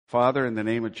Father, in the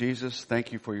name of Jesus,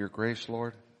 thank you for your grace,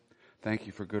 Lord. Thank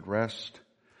you for good rest.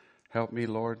 Help me,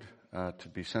 Lord, to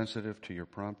be sensitive to your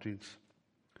promptings.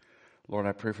 Lord,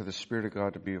 I pray for the Spirit of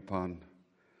God to be upon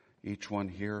each one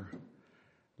here.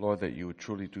 Lord, that you would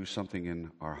truly do something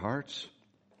in our hearts.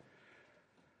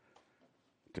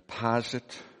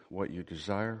 Deposit what you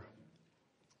desire.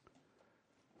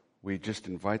 We just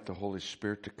invite the Holy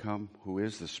Spirit to come, who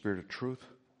is the Spirit of truth,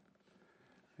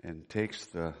 and takes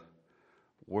the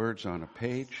words on a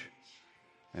page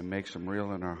and makes them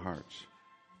real in our hearts.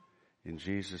 In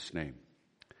Jesus' name,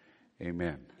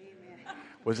 amen.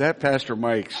 Was that Pastor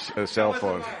Mike's cell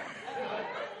phone?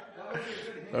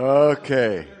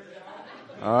 Okay.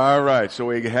 All right. So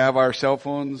we have our cell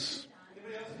phones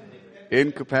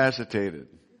incapacitated.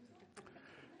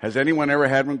 Has anyone ever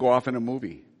had one go off in a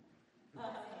movie?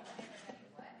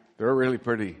 They're really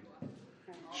pretty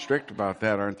strict about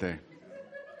that, aren't they?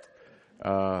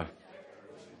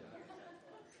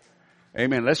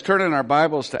 Amen. Let's turn in our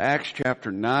Bibles to Acts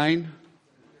chapter 9.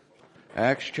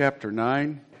 Acts chapter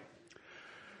 9.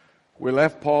 We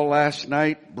left Paul last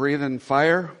night breathing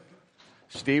fire.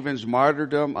 Stephen's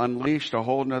martyrdom unleashed a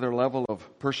whole nother level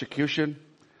of persecution.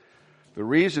 The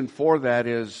reason for that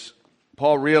is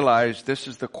Paul realized this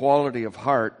is the quality of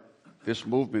heart this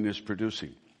movement is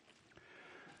producing.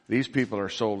 These people are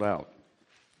sold out.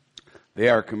 They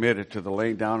are committed to the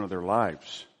laying down of their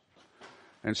lives.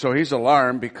 And so he's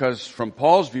alarmed because from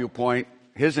Paul's viewpoint,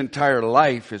 his entire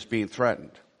life is being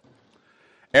threatened.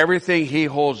 Everything he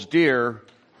holds dear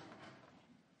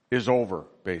is over,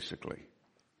 basically.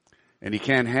 And he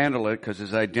can't handle it because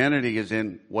his identity is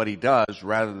in what he does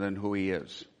rather than who he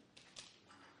is.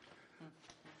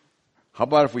 How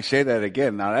about if we say that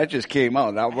again? Now that just came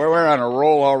out. Now we're on a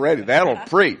roll already. That'll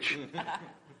preach.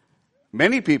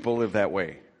 Many people live that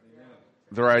way.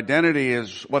 Their identity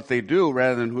is what they do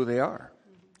rather than who they are.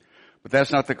 But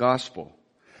that's not the gospel.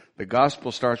 The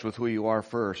gospel starts with who you are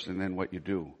first and then what you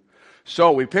do.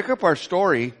 So we pick up our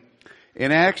story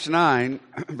in Acts 9,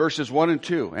 verses 1 and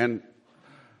 2. And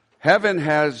heaven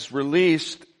has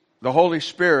released the Holy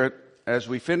Spirit as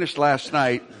we finished last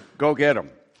night. Go get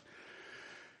him.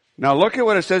 Now look at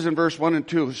what it says in verse 1 and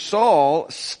 2.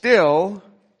 Saul still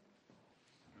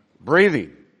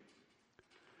breathing.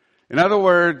 In other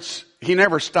words, he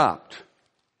never stopped.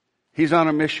 He's on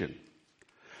a mission.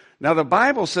 Now the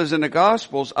Bible says in the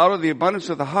Gospels, out of the abundance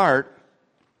of the heart,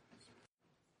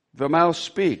 the mouth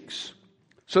speaks.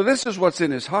 So this is what's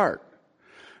in his heart.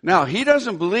 Now he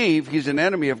doesn't believe he's an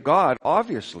enemy of God,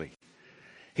 obviously.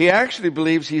 He actually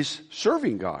believes he's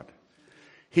serving God.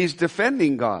 He's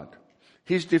defending God.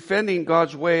 He's defending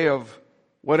God's way of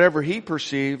whatever he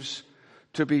perceives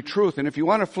to be truth. And if you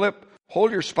want to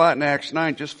hold your spot in Acts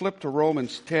 9, just flip to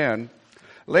Romans 10.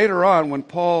 Later on, when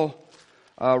Paul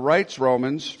writes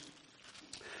Romans,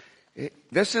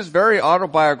 this is very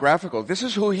autobiographical. This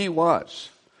is who he was.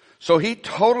 So he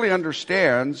totally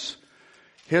understands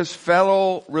his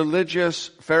fellow religious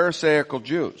Pharisaical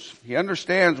Jews. He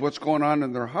understands what's going on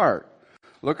in their heart.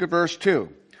 Look at verse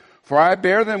 2. For I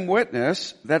bear them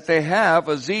witness that they have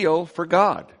a zeal for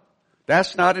God.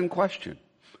 That's not in question.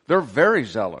 They're very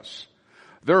zealous.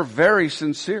 They're very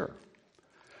sincere.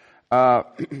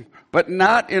 But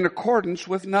not in accordance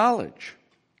with knowledge.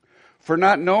 For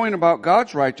not knowing about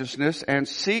God's righteousness and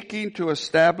seeking to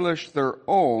establish their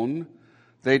own,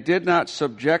 they did not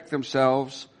subject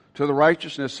themselves to the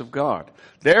righteousness of God.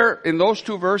 There, in those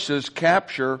two verses,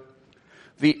 capture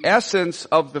the essence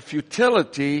of the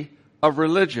futility of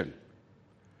religion.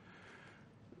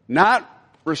 Not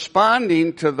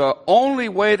responding to the only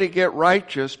way to get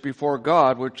righteous before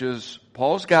God, which is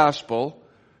Paul's gospel,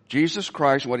 Jesus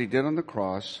Christ, what he did on the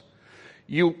cross.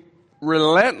 You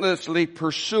relentlessly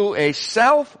pursue a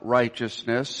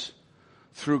self-righteousness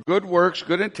through good works,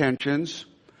 good intentions,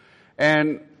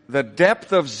 and the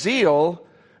depth of zeal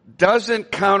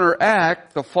doesn't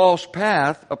counteract the false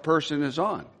path a person is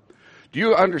on. Do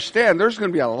you understand? There's going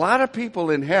to be a lot of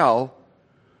people in hell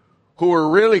who are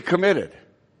really committed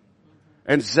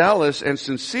and zealous and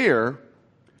sincere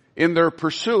in their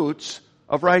pursuits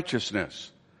of righteousness.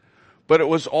 But it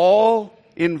was all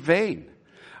in vain.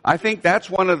 I think that's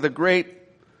one of the great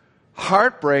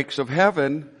heartbreaks of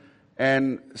heaven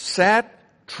and sad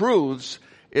truths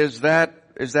is that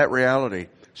reality.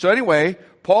 So anyway,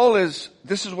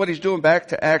 this is what he's doing back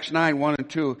to Acts 9, 1 and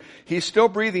 2. He's still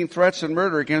breathing threats and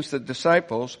murder against the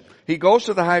disciples. He goes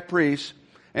to the high priest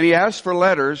and he asks for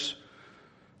letters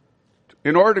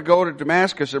in order to go to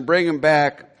Damascus and bring him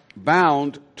back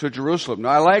bound to Jerusalem. Now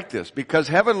I like this because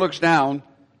heaven looks down.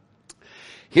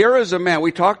 Here is a man.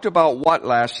 We talked about what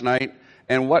last night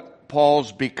and what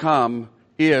Paul's become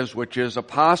is, which is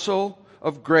apostle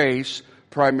of grace,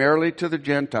 primarily to the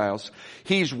Gentiles,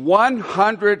 he's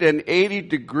 180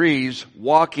 degrees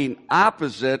walking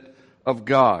opposite of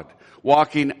God,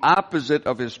 walking opposite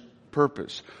of his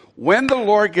purpose. When the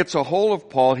Lord gets a hold of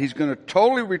Paul, he's going to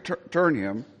totally return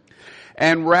him,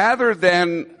 and rather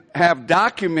than have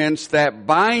documents that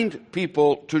bind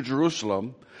people to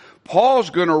Jerusalem, Paul's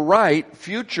going to write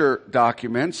future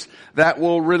documents that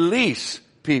will release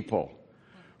people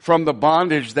from the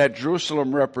bondage that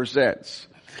Jerusalem represents.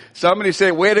 Somebody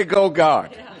say, way to go,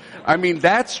 God. I mean,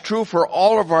 that's true for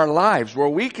all of our lives, where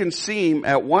we can seem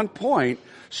at one point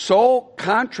so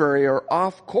contrary or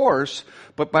off course,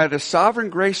 but by the sovereign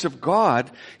grace of God,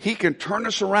 he can turn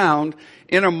us around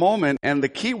in a moment. And the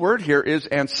key word here is,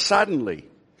 and suddenly.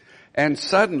 And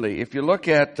suddenly, if you look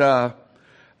at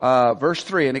verse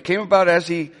 3, and it came about as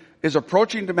he is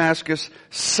approaching Damascus,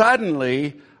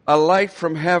 suddenly a light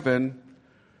from heaven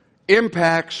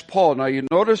impacts Paul. Now you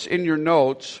notice in your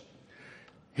notes,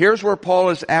 here's where Paul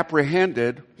is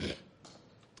apprehended.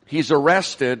 He's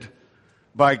arrested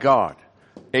by God.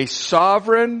 A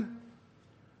sovereign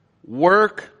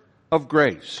work of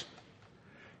grace.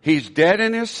 He's dead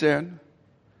in his sin.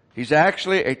 He's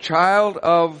actually a child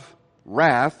of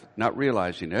wrath, not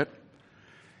realizing it.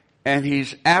 And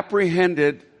he's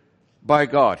apprehended by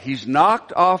God. He's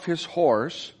knocked off his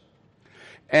horse,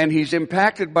 and he's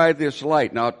impacted by this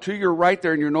light. Now, to your right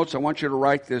there in your notes, I want you to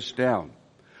write this down.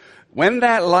 When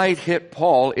that light hit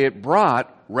Paul, it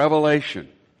brought revelation.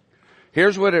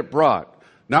 Here's what it brought.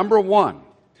 Number one,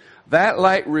 that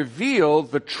light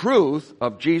revealed the truth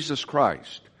of Jesus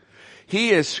Christ. He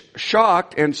is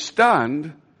shocked and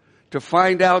stunned to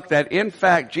find out that in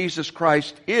fact Jesus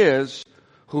Christ is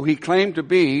who he claimed to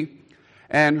be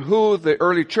and who the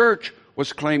early church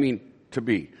was claiming to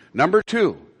be. Number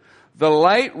two, the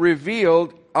light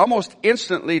revealed almost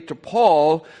instantly to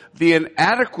Paul the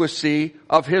inadequacy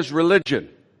of his religion.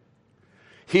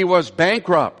 He was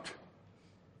bankrupt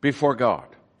before God.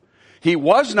 He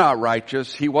was not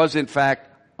righteous. He was in fact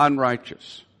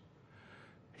unrighteous.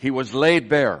 He was laid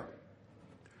bare.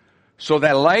 So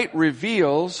that light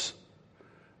reveals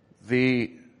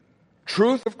the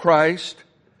truth of Christ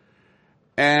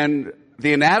and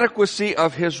the inadequacy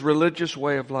of his religious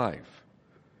way of life.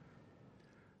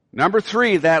 Number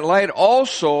three, that light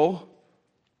also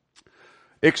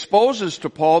exposes to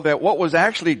Paul that what was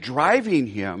actually driving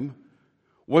him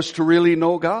was to really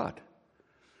know God.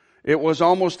 It was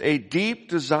almost a deep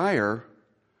desire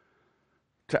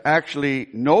to actually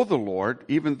know the Lord,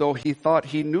 even though he thought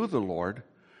he knew the Lord.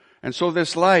 And so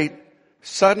this light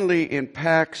suddenly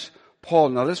impacts Paul.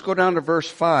 Now let's go down to verse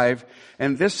 5.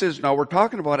 And now we're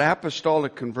talking about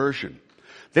apostolic conversion.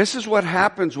 This is what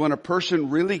happens when a person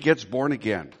really gets born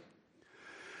again.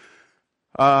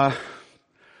 My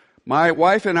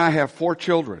wife and I have 4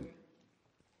 children.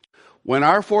 When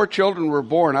our 4 children were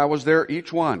born, I was there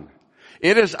each one.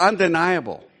 It is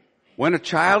undeniable. When a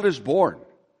child is born,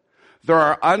 there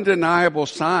are undeniable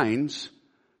signs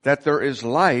that there is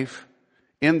life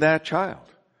in that child.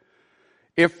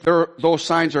 If those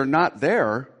signs are not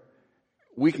there,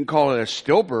 we can call it a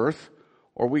stillbirth,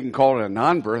 or we can call it a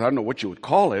non-birth. I don't know what you would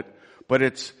call it, but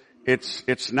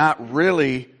it's not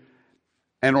really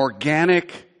an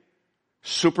organic,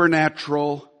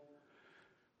 supernatural,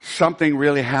 something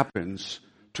really happens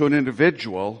to an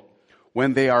individual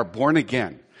when they are born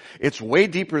again. It's way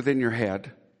deeper than your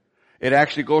head. It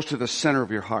actually goes to the center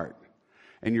of your heart.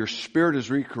 And your spirit is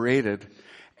recreated.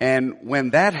 And when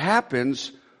that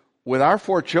happens, with our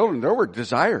 4 children, there were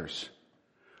desires.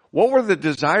 What were the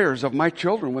desires of my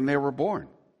children when they were born?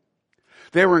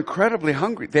 They were incredibly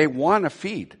hungry. They want to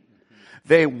feed.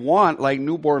 They want, like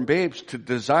newborn babes, to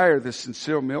desire the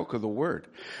sincere milk of the word.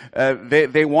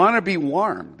 They want to be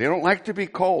warm. They don't like to be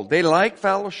cold. They like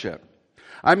fellowship.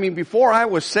 I mean, before I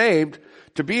was saved,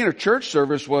 to be in a church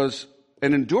service was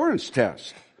an endurance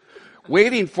test.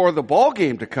 Waiting for the ball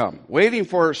game to come. Waiting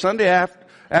for Sunday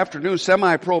afternoon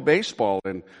semi-pro baseball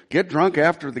and get drunk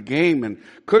after the game, and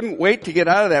couldn't wait to get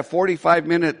out of that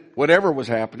 45-minute whatever was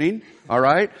happening. All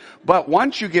right? But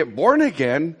once you get born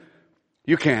again,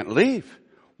 you can't leave.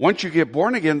 Once you get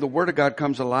born again, the Word of God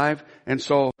comes alive. And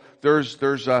so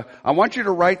I want you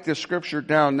to write this scripture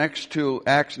down next to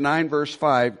Acts 9 verse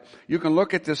 5. You can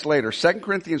look at this later. 2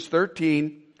 Corinthians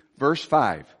 13 verse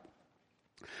 5.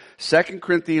 2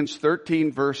 Corinthians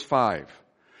 13 verse 5.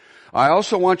 I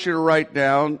also want you to write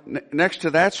down next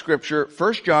to that scripture,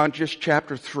 1 John just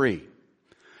chapter 3.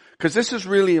 Because this is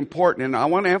really important, and I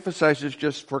want to emphasize this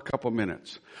just for a couple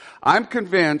minutes. I'm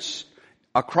convinced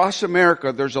across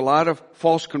America there's a lot of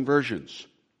false conversions.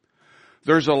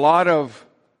 There's a lot of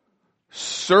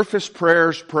surface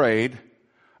prayers prayed,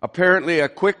 apparently a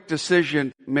quick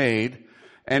decision made,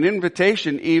 an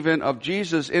invitation even of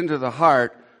Jesus into the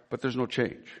heart, but there's no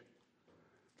change.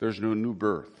 There's no new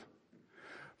birth.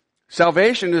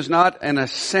 Salvation is not an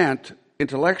assent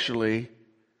intellectually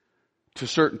to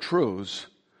certain truths.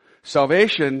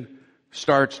 Salvation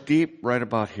starts deep right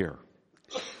about here,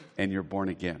 and you're born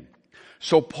again.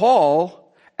 So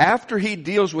Paul, after he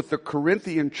deals with the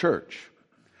Corinthian church,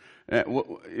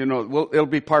 it'll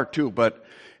be part 2, but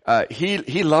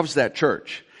he loves that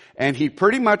church, and he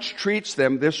pretty much treats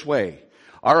them this way.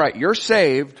 All right, you're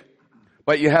saved,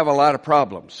 but you have a lot of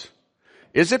problems.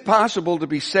 Is it possible to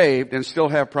be saved and still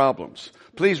have problems?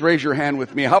 Please raise your hand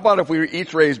with me. How about if we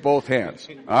each raise both hands?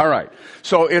 All right.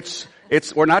 So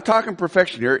we're not talking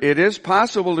perfection here. It is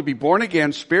possible to be born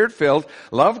again, spirit-filled,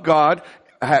 love God,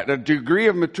 had a degree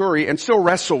of maturity, and still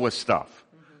wrestle with stuff.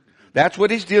 That's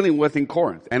what he's dealing with in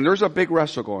Corinth. And there's a big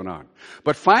wrestle going on.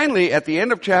 But finally, at the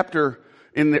end of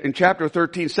in chapter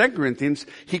 13, 2 Corinthians,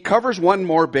 he covers one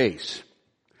more base.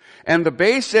 And the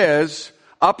base is,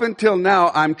 up until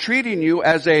now, I'm treating you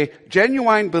as a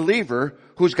genuine believer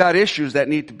who's got issues that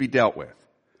need to be dealt with.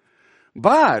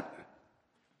 But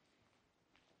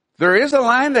there is a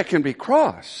line that can be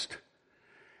crossed.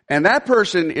 And that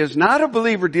person is not a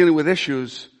believer dealing with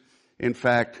issues. In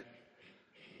fact,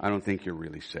 I don't think you're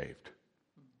really saved.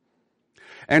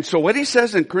 And so what he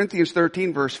says in Corinthians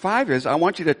 13 verse 5 is, I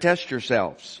want you to test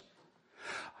yourselves.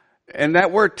 And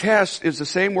that word test is the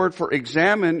same word for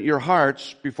examine your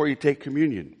hearts before you take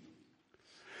communion.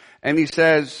 And he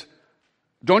says,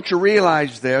 don't you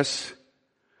realize this,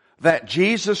 that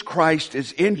Jesus Christ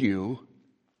is in you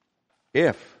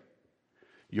if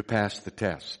you pass the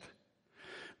test.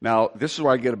 Now, this is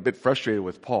where I get a bit frustrated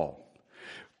with Paul.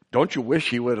 Don't you wish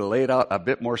he would have laid out a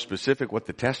bit more specific what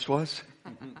the test was?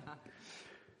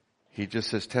 He just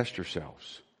says, test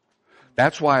yourselves.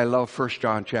 That's why I love 1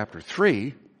 John chapter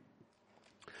 3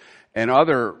 and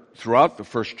throughout the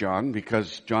 1 John,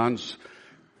 because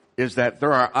is that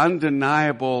there are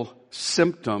undeniable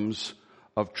symptoms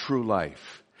of true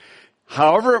life.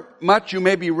 However much you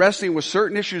may be wrestling with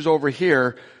certain issues over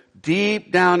here,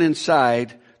 deep down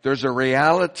inside, there's a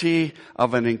reality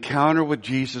of an encounter with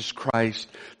Jesus Christ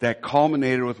that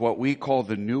culminated with what we call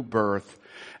the new birth.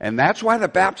 And that's why the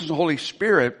baptism of the Holy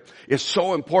Spirit is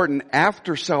so important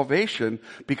after salvation,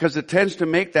 because it tends to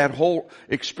make that whole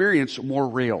experience more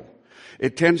real.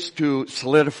 It tends to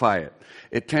solidify it.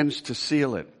 It tends to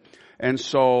seal it. And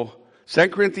so, 2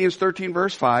 Corinthians 13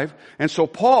 verse 5. And so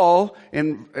Paul,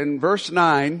 in verse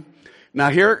 9, now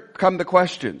here come the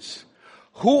questions.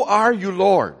 Who are you,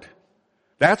 Lord?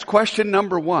 That's question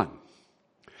number 1.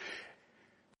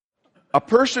 A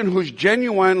person who's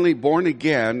genuinely born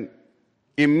again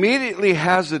immediately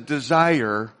has a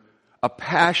desire, a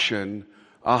passion,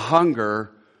 a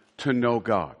hunger to know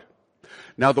God.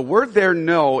 Now the word there,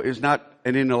 know, is not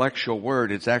an intellectual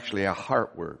word. It's actually a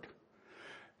heart word.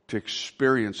 To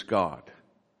experience God.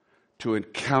 To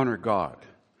encounter God.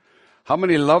 How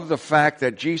many love the fact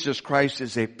that Jesus Christ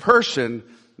is a person,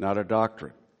 not a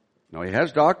doctrine? No, he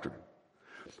has doctrine.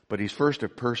 But he's first a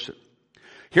person.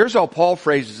 Here's how Paul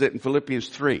phrases it in Philippians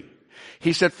 3.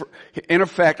 He said, in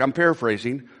effect, I'm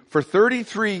paraphrasing, for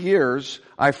 33 years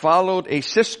I followed a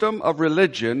system of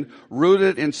religion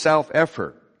rooted in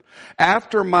self-effort.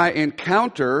 After my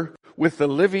encounter with the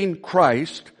living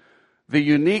Christ, the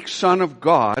unique Son of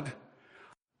God,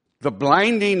 the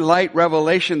blinding light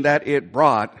revelation that it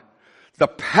brought, the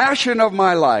passion of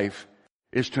my life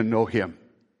is to know Him.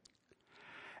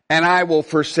 And I will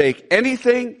forsake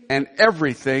anything and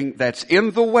everything that's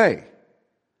in the way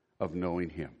of knowing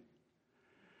Him.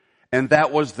 And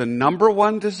that was the number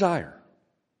one desire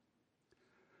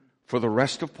for the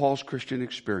rest of Paul's Christian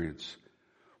experience,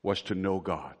 was to know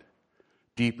God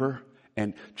deeper.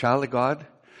 And child of God,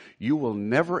 you will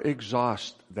never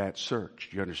exhaust that search.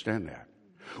 Do you understand that?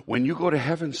 When you go to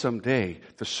heaven someday,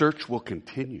 the search will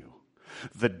continue.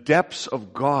 The depths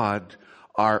of God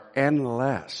are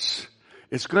endless.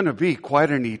 It's going to be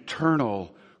quite an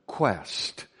eternal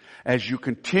quest as you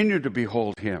continue to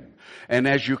behold Him, and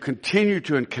as you continue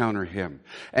to encounter Him,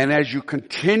 and as you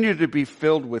continue to be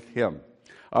filled with Him.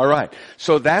 All right.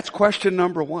 So that's question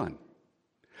number 1.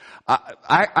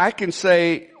 I can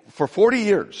say for 40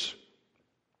 years,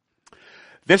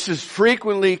 this is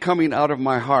frequently coming out of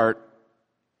my heart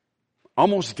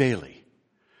almost daily.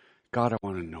 God, I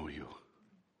want to know You.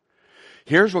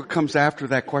 Here's what comes after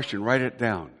that question. Write it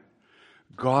down.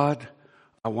 God,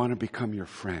 I want to become Your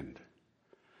friend.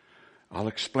 I'll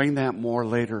explain that more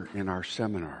later in our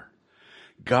seminar.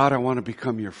 God, I want to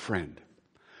become Your friend.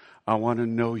 I want to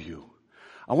know You.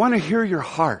 I want to hear Your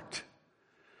heart.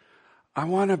 I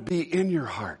want to be in your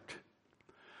heart.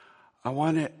 I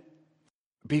want to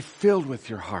be filled with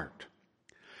your heart.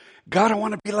 God, I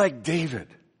want to be like David.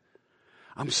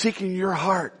 I'm seeking your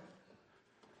heart,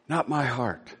 not my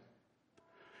heart.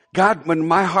 God, when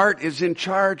my heart is in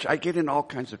charge, I get in all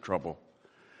kinds of trouble.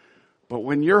 But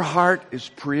when your heart is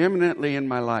preeminently in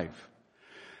my life.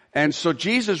 And so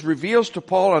Jesus reveals to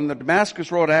Paul on the Damascus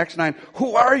Road, Acts 9,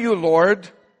 who are you, Lord?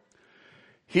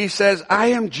 He says, I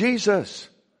am Jesus,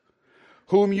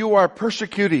 whom you are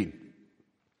persecuting.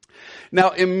 Now,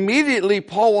 immediately,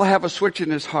 Paul will have a switch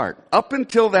in his heart. Up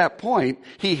until that point,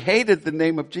 he hated the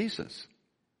name of Jesus.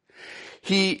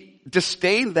 He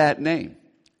disdained that name.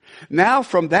 Now,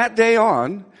 from that day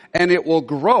on, and it will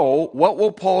grow, what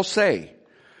will Paul say?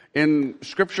 In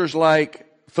scriptures like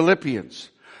Philippians,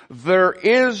 there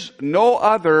is no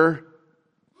other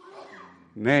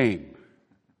name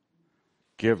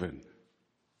given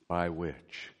by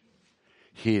which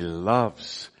he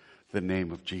loves the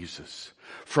name of Jesus.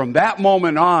 From that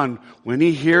moment on, when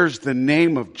he hears the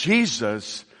name of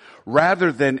Jesus,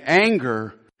 rather than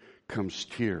anger, comes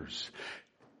tears.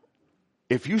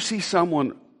 If you see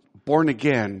someone born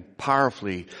again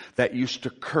powerfully that used to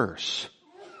curse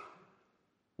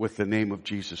with the name of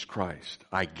Jesus Christ,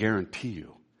 I guarantee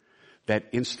you that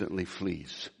instantly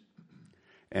flees.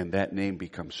 And that name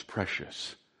becomes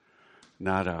precious.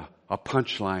 Not a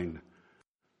punchline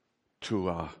to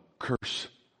a curse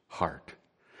heart.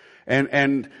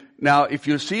 And now if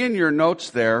you see in your notes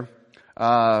there,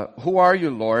 who are you,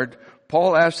 Lord?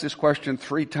 Paul asked this question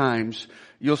 3 times.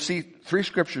 You'll see 3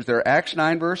 scriptures there. Acts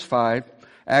 9 verse 5,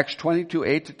 Acts 22,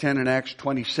 8 to 10, and Acts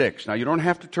 26. Now you don't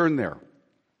have to turn there.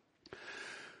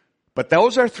 But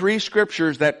those are 3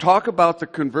 scriptures that talk about the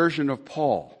conversion of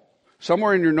Paul.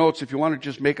 Somewhere in your notes, if you want to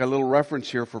just make a little reference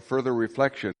here for further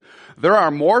reflection, there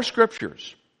are more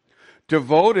scriptures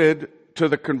devoted to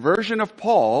the conversion of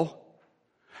Paul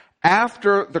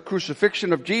after the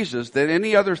crucifixion of Jesus than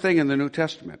any other thing in the New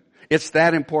Testament. It's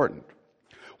that important.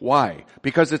 Why?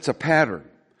 Because it's a pattern.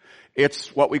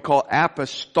 It's what we call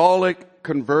apostolic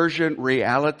conversion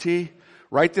reality.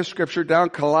 Write this scripture down,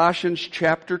 Colossians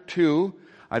chapter 2.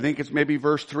 I think it's maybe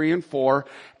verse 3 and 4.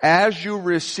 As you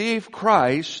receive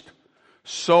Christ,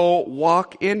 so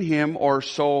walk in Him or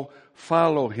so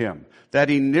follow Him. That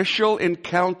initial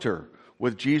encounter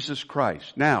with Jesus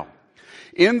Christ. Now,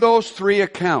 in those 3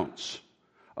 accounts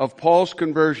of Paul's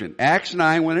conversion, Acts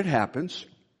 9 when it happens,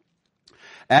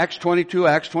 Acts 22,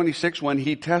 Acts 26 when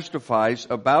he testifies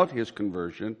about his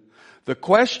conversion, the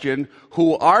question,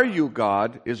 who are you,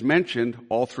 God, is mentioned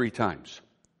all 3 times.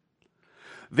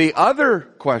 The other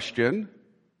question,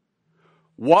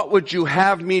 what would you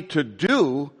have me to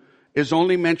do, is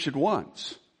only mentioned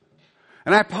once.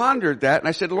 And I pondered that and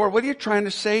I said, Lord, what are you trying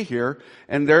to say here?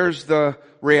 And there's the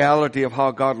reality of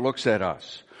how God looks at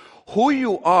us. Who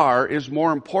you are is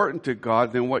more important to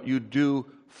God than what you do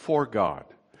for God.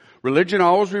 Religion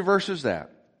always reverses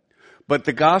that. But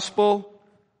the gospel,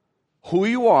 who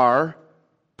you are,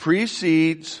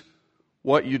 precedes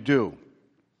what you do.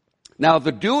 Now,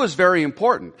 the do is very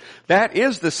important. That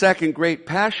is the second great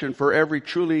passion for every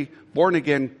truly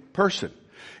born-again person,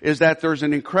 is that there's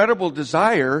an incredible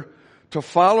desire to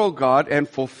follow God and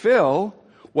fulfill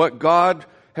what God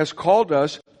has called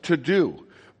us to do.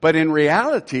 But in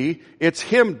reality, it's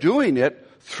Him doing it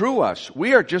through us.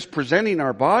 We are just presenting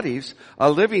our bodies,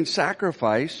 a living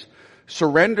sacrifice,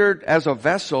 surrendered as a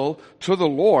vessel to the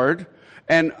Lord.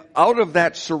 And out of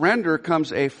that surrender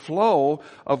comes a flow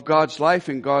of God's life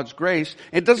and God's grace.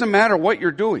 It doesn't matter what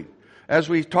you're doing. As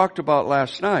we talked about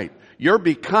last night, your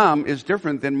become is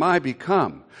different than my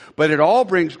become. But it all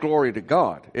brings glory to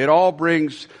God. It all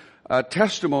brings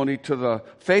testimony to the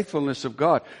faithfulness of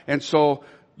God. And so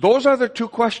those are the 2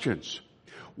 questions.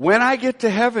 When I get to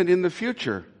heaven in the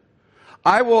future,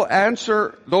 I will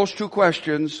answer those 2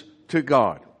 questions to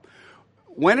God.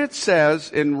 When it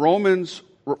says in Romans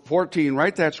 14,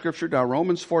 write that scripture down,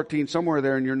 Romans 14, somewhere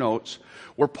there in your notes,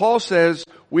 where Paul says,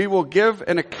 we will give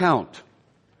an account.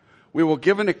 We will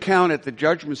give an account at the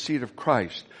judgment seat of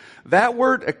Christ. That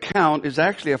word account is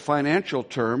actually a financial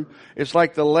term. It's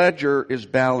like the ledger is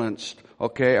balanced,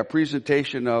 okay, a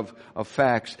presentation of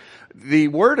facts. The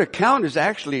word account is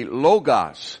actually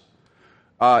logos.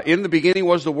 In the beginning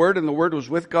was the Word, and the Word was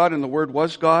with God, and the Word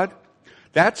was God.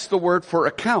 That's the word for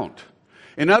account.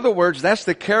 In other words, that's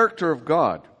the character of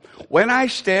God. When I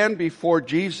stand before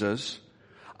Jesus,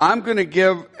 I'm going to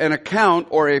give an account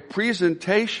or a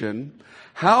presentation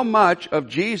how much of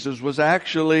Jesus was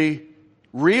actually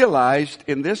realized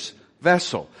in this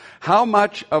vessel. How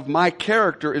much of my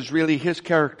character is really His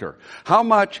character? How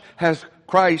much has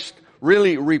Christ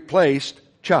really replaced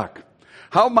Chuck?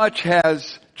 How much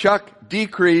has Chuck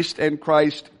decreased and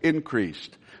Christ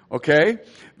increased? Okay?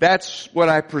 That's what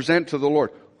I present to the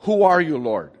Lord. Who are you,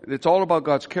 Lord? It's all about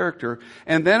God's character.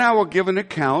 And then I will give an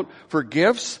account for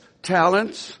gifts,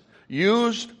 talents,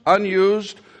 used,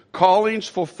 unused, callings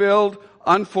fulfilled,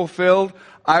 unfulfilled.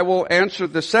 I will answer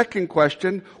the second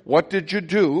question, what did you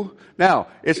do? Now,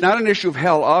 it's not an issue of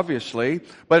hell, obviously,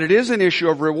 but it is an issue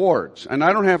of rewards. And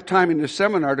I don't have time in this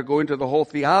seminar to go into the whole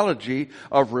theology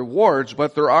of rewards,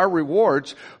 but there are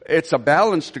rewards. It's a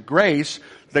balance to grace.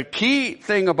 The key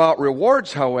thing about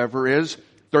rewards, however, is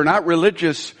they're not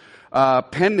religious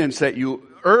pendants that you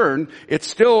earn. It's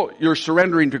still, you're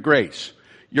surrendering to grace.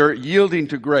 You're yielding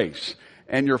to grace.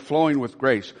 And you're flowing with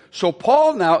grace. So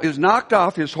Paul now is knocked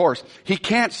off his horse. He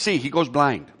can't see. He goes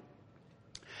blind.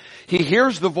 He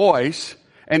hears the voice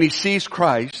and he sees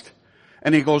Christ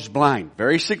and he goes blind.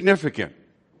 Very significant.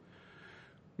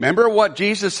 Remember what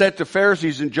Jesus said to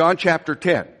Pharisees in John chapter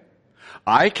 10.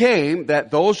 I came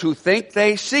that those who think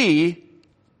they see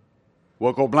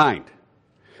will go blind.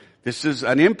 This is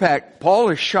an impact. Paul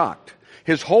is shocked.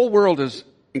 His whole world is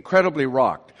incredibly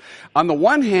rocked. On the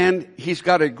one hand, he's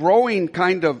got a growing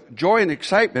kind of joy and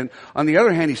excitement. On the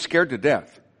other hand, he's scared to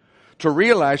death to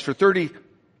realize for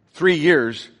 33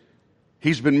 years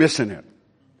he's been missing it.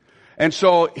 And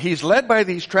so he's led by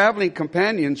these traveling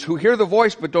companions who hear the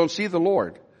voice but don't see the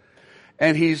Lord.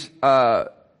 And he's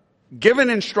given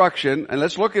instruction, and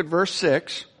let's look at verse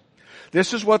 6.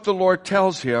 This is what the Lord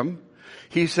tells him.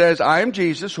 He says, I am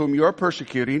Jesus whom you are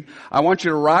persecuting. I want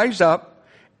you to rise up,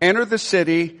 enter the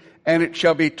city, and it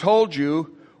shall be told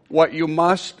you what you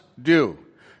must do.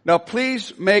 Now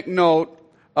please make note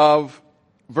of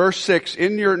verse 6.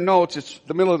 In your notes, it's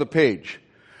the middle of the page.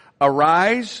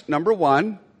 Arise, number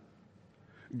 1.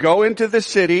 Go into the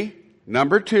city,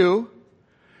 number 2.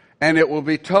 And it will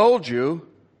be told you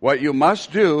what you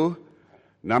must do,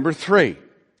 number 3.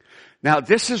 Now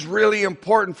this is really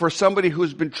important for somebody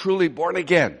who's been truly born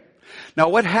again. Now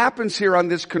what happens here on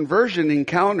this conversion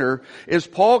encounter is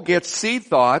Paul gets seed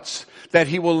thoughts that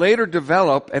he will later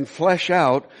develop and flesh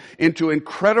out into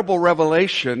incredible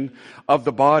revelation of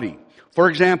the body. For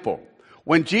example,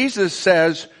 when Jesus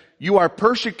says, you are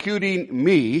persecuting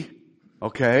me,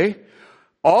 okay,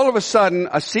 all of a sudden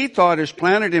a seed thought is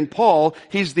planted in Paul.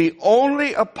 He's the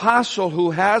only apostle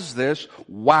who has this.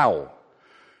 Wow.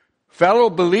 Fellow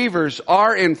believers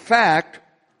are in fact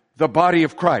the body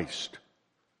of Christ.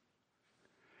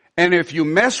 And if you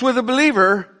mess with a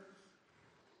believer,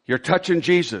 you're touching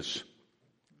Jesus.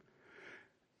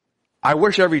 I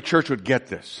wish every church would get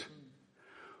this.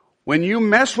 When you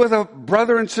mess with a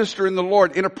brother and sister in the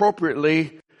Lord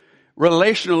inappropriately,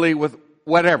 relationally with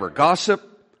whatever, gossip,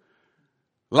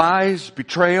 lies,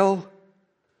 betrayal,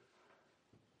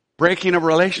 breaking of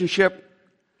relationship,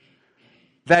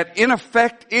 that in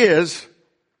effect is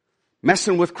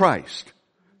messing with Christ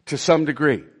to some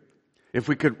degree. If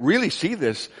we could really see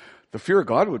this, the fear of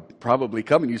God would probably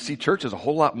come, and you see churches a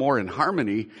whole lot more in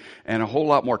harmony and a whole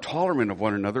lot more tolerant of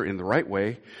one another in the right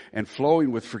way and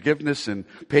flowing with forgiveness and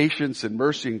patience and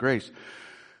mercy and grace.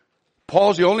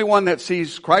 Paul's the only one that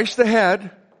sees Christ the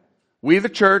head, we the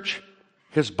church,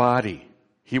 his body.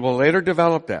 He will later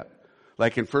develop that,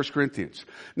 like in 1 Corinthians.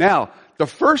 Now, the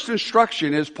first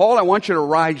instruction is, Paul, I want you to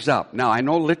rise up. Now, I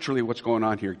know literally what's going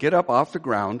on here. Get up off the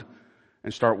ground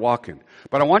and start walking.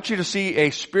 But I want you to see a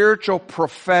spiritual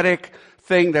prophetic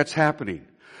thing that's happening.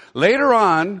 Later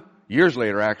on, years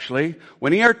later actually,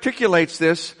 when he articulates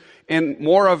this in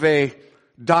more of a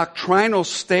doctrinal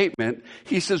statement,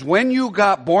 he says, when you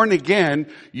got born again,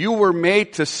 you were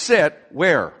made to sit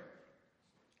where?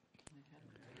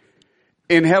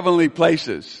 In heavenly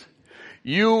places.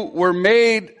 You were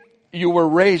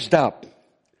raised up,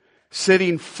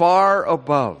 sitting far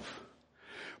above.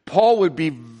 Paul would be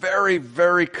very,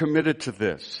 very committed to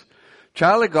this.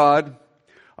 Child of God,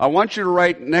 I want you to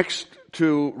write next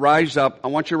to rise up, I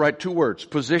want you to write 2 words,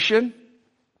 position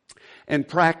and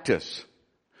practice.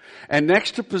 And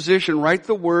next to position, write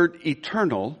the word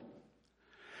eternal.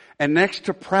 And next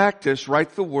to practice,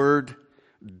 write the word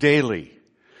daily.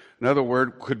 Another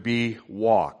word could be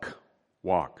walk.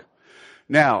 Walk.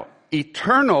 Now,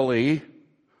 eternally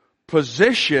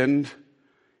positioned,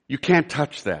 you can't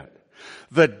touch that.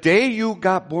 The day you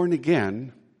got born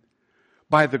again,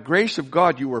 by the grace of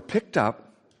God, you were picked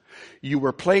up, you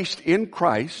were placed in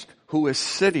Christ, who is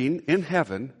sitting in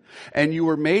heaven, and you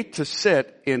were made to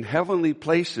sit in heavenly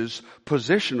places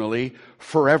positionally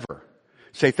forever.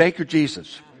 Say, thank you,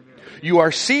 Jesus. You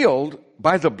are sealed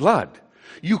by the blood.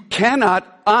 You cannot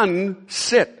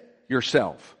unsit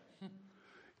yourself.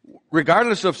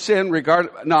 regardless of sin,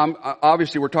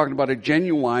 obviously we're talking about a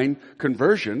genuine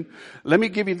conversion. Let me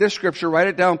give you this scripture. Write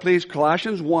it down, please.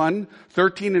 Colossians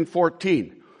 1:13 and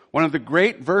 14. One of the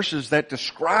great verses that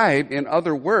describe, in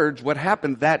other words, what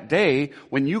happened that day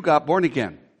when you got born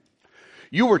again.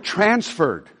 You were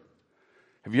transferred.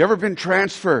 Have you ever been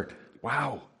transferred?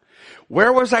 Wow.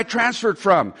 Where was I transferred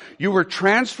from? You were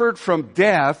transferred from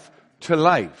death to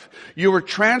life. You were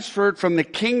transferred from the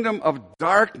kingdom of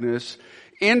darkness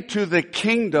into the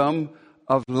kingdom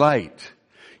of light.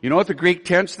 You know what the Greek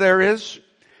tense there is?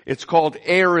 It's called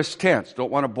aorist tense.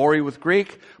 Don't want to bore you with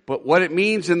Greek, but what it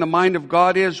means in the mind of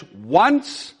God is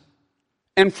once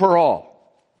and for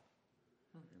all.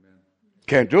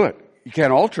 Can't do it. You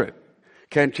can't alter it.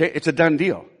 Can't change. It's a done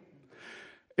deal.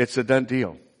 It's a done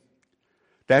deal.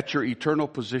 That's your eternal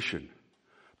position.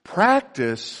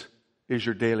 Practice is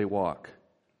your daily walk.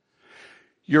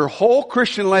 Your whole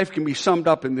Christian life can be summed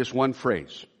up in this one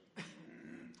phrase.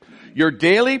 Your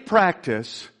daily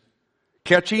practice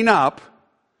catching up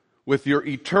with your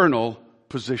eternal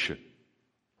position.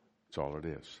 That's all it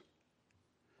is.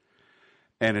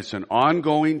 And it's an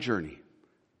ongoing journey.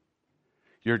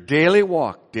 Your daily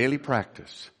walk, daily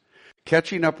practice,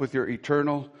 catching up with your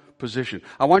eternal position.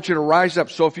 I want you to rise up.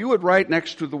 So if you would write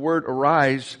next to the word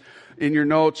arise in your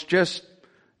notes, just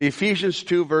Ephesians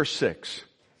 2 verse 6.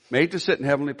 Made to sit in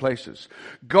heavenly places.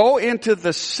 Go into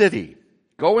the city.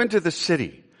 Go into the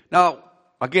city. Now,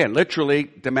 again, literally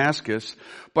Damascus,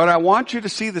 but I want you to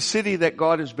see the city that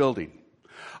God is building.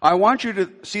 I want you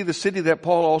to see the city that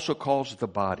Paul also calls the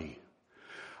body.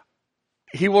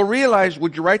 He will realize,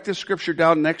 would you write this scripture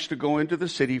down next to go into the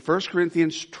city? 1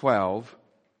 Corinthians 12,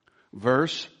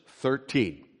 verse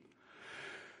 13.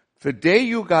 The day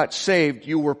you got saved,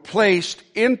 you were placed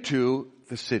into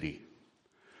the city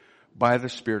by the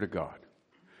Spirit of God.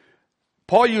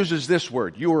 Paul uses this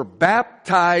word. You were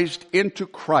baptized into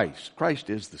Christ. Christ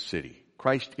is the city.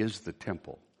 Christ is the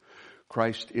temple.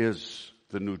 Christ is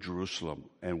the New Jerusalem,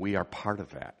 and we are part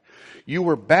of that. You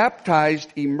were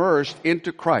baptized, immersed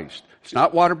into Christ. It's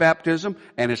not water baptism,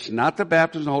 and it's not the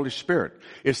baptism of the Holy Spirit.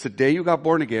 It's the day you got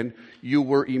born again, you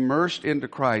were immersed into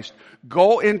Christ.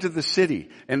 Go into the city.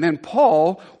 And then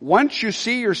Paul, once you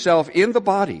see yourself in the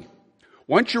body,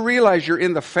 once you realize you're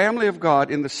in the family of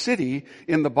God, in the city,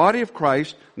 in the body of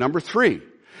Christ, number 3,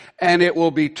 and it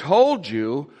will be told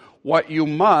you what you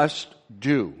must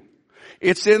do.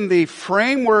 It's in the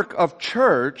framework of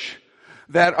church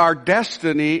that our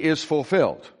destiny is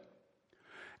fulfilled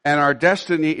and our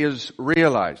destiny is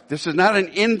realized. This is not an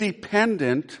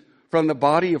independent from the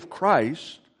body of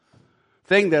Christ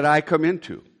thing that I come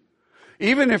into.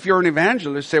 Even if you're an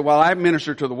evangelist, say, well, I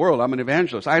minister to the world. I'm an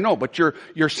evangelist. I know, but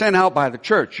you're sent out by the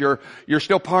church. You're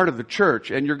still part of the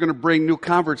church, and you're going to bring new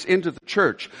converts into the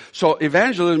church. So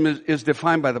evangelism is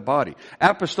defined by the body.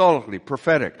 Apostolically,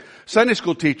 prophetic. Sunday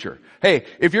school teacher. Hey,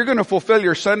 if you're going to fulfill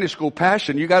your Sunday school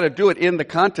passion, you got to do it in the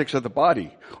context of the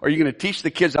body. Are you going to teach the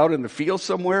kids out in the field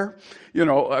somewhere? You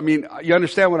know, I mean, you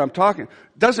understand what I'm talking.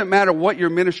 Doesn't matter what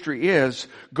your ministry is.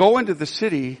 Go into the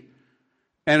city,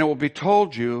 and it will be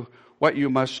told you what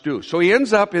you must do. So he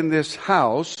ends up in this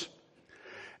house,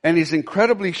 and he's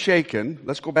incredibly shaken.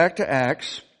 Let's go back to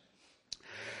Acts.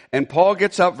 And Paul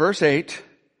gets up, verse 8.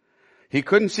 He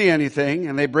couldn't see anything,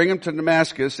 and they bring him to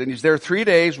Damascus, and he's there 3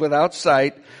 days without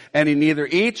sight, and he neither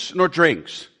eats nor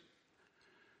drinks.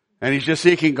 And he's just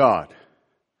seeking God.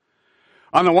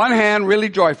 On the one hand, really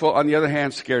joyful. On the other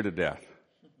hand, scared to death.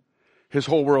 His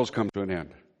whole world's come to an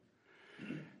end.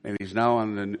 And he's now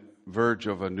on the verge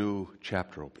of a new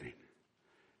chapter opening.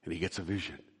 And he gets a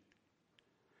vision.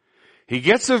 He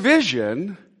gets a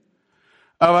vision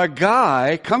of a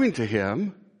guy coming to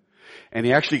him, and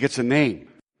he actually gets a name.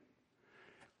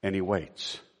 And he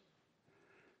waits.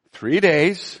 3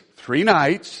 days, 3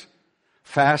 nights,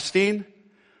 fasting,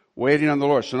 waiting on the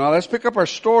Lord. So now let's pick up our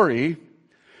story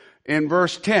in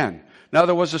verse 10. Now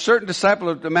there was a certain disciple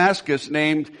of Damascus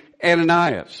named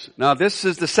Ananias. Now this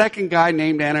is the second guy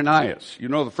named Ananias. You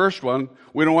know the first one.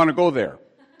 We don't want to go there.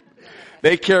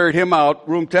 They carried him out,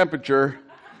 room temperature,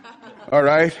 all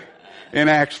right, in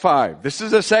Acts 5. This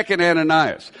is the second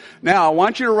Ananias. Now, I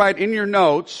want you to write in your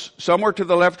notes, somewhere to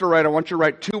the left or right, I want you to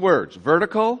write 2 words,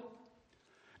 vertical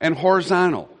and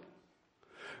horizontal.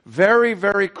 Very,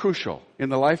 very crucial in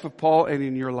the life of Paul and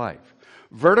in your life.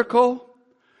 Vertical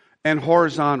and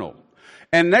horizontal.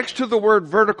 And next to the word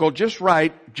vertical, just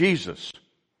write Jesus.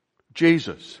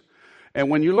 Jesus. And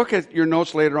when you look at your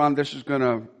notes later on, this is going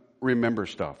to remember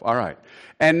stuff. All right.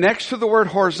 And next to the word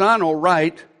horizontal,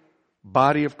 write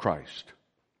body of Christ.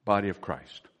 Body of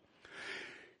Christ.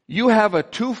 You have a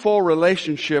twofold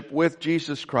relationship with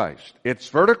Jesus Christ. It's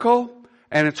vertical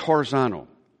and it's horizontal.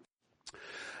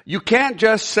 You can't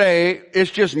just say,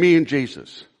 it's just me and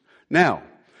Jesus. Now,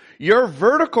 your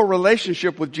vertical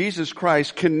relationship with Jesus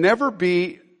Christ can never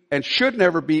be and should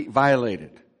never be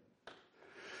violated.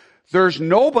 There's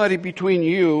nobody between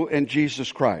you and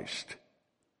Jesus Christ.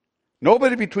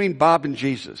 Nobody between Bob and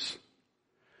Jesus.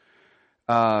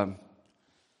 There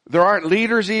aren't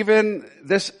leaders even.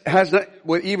 This has not,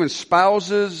 with even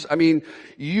spouses. I mean,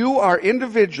 you are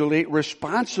individually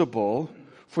responsible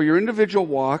for your individual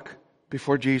walk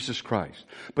before Jesus Christ.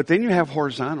 But then you have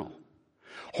horizontal.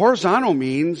 Horizontal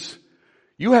means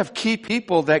you have key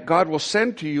people that God will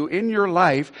send to you in your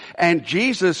life, and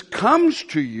Jesus comes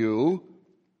to you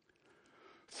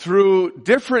through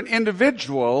different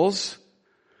individuals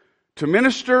to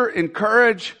minister,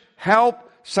 encourage, help,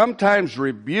 sometimes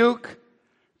rebuke,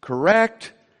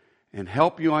 correct, and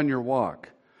help you on your walk.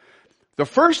 The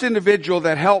first individual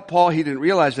that helped Paul, he didn't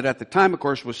realize it at the time, of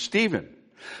course, was Stephen.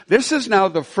 This is now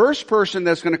the first person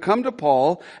that's going to come to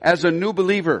Paul as a new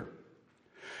believer.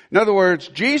 In other words,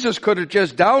 Jesus could have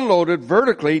just downloaded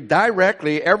vertically,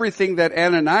 directly, everything that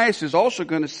Ananias is also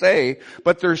going to say,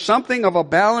 but there's something of a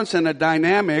balance and a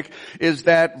dynamic, is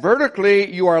that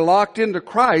vertically you are locked into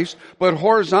Christ, but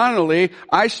horizontally,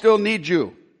 I still need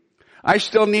you. I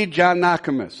still need John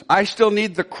Nakamis. I still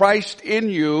need the Christ in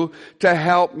you to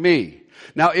help me.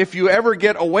 Now, if you ever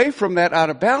get away from that out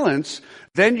of balance,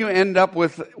 then you end up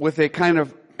with a kind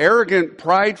of arrogant,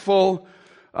 prideful,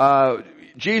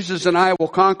 Jesus and I will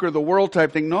conquer the world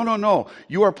type thing. No.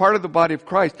 You are part of the body of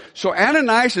Christ. So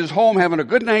Ananias is home having a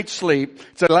good night's sleep.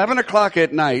 It's 11 o'clock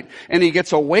at night, and he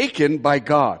gets awakened by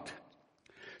God.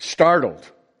 Startled.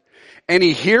 And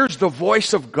he hears the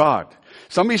voice of God.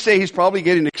 Somebody say he's probably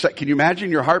getting excited. Can you imagine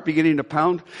your heart beginning to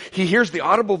pound? He hears the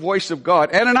audible voice of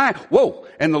God. Ananias, whoa!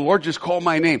 And the Lord just called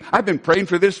my name. I've been praying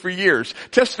for this for years.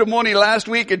 Testimony last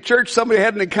week at church, somebody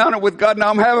had an encounter with God. Now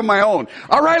I'm having my own.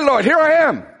 All right, Lord, here I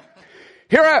am.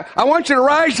 I want you to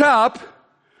rise up.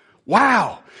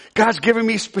 Wow. God's giving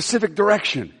me specific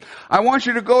direction. I want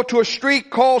you to go to a street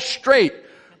called Straight.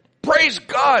 Praise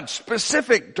God.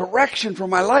 Specific direction for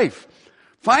my life.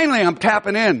 Finally, I'm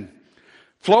tapping in,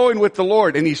 flowing with the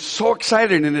Lord, and he's so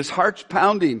excited and his heart's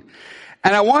pounding.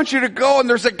 And I want you to go, and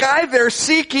there's a guy there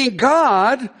seeking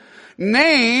God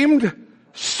named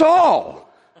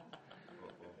Saul.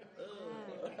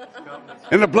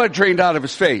 And the blood drained out of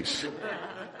his face.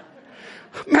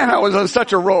 Man, I was on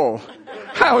such a roll.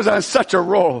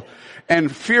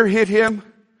 And fear hit him.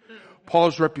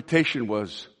 Paul's reputation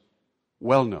was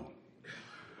well known.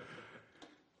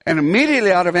 And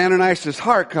immediately out of Ananias'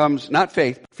 heart comes not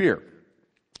faith, but fear.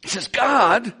 He says,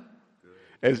 God,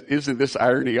 isn't this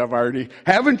irony of irony?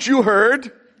 Haven't you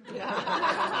heard?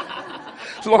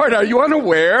 Lord, are you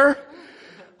unaware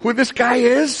who this guy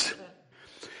is?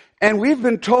 And we've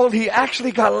been told he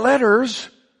actually got letters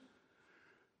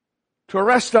to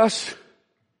arrest us.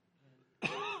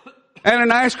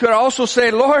 Ananias could also say,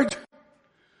 Lord,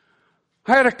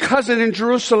 I had a cousin in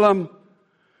Jerusalem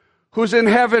who's in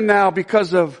heaven now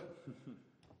because of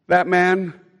that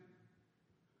man.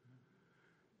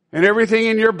 And everything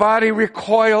in your body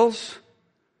recoils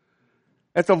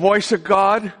at the voice of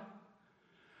God.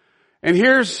 And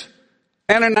here's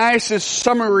Ananias'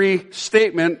 summary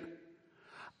statement.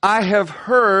 I have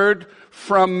heard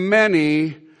from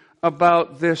many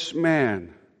about this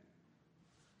man.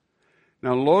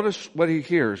 Now notice what he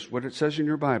hears, what it says in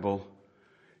your Bible.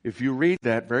 If you read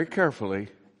that very carefully,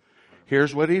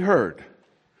 here's what he heard.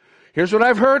 Here's what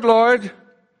I've heard, Lord.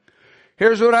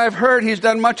 Here's what I've heard. He's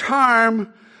done much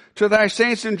harm to thy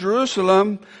saints in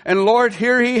Jerusalem. And Lord,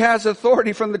 here he has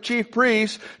authority from the chief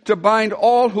priests to bind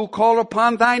all who call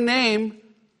upon thy name.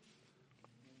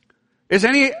 Is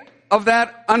any of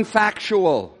that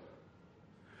unfactual?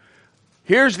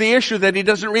 Here's the issue that he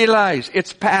doesn't realize.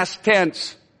 It's past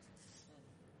tense.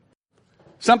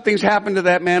 Something's happened to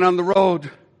that man on the road.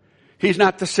 He's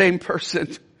not the same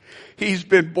person. He's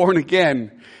been born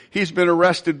again. He's been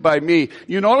arrested by me.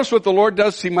 You notice what the Lord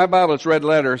does? See, my Bible, it's red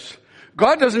letters.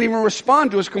 God doesn't even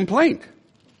respond to his complaint.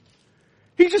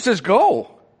 He just says,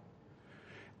 go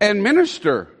and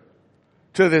minister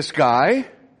to this guy.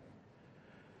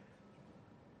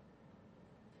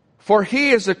 For he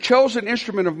is a chosen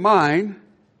instrument of mine.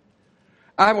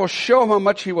 I will show him how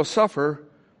much he will suffer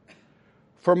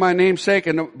for my name's sake.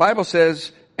 And the Bible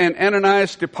says, and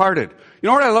Ananias departed. You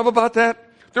know what I love about that?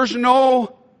 There's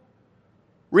no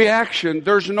reaction.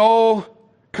 There's no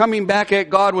coming back at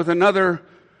God with another.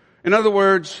 In other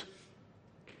words,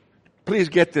 please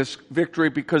get this victory,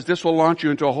 because this will launch you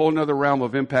into a whole other realm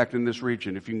of impact in this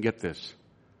region if you can get this.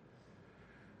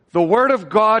 The word of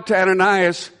God to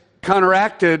Ananias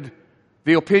counteracted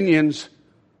the opinions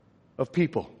of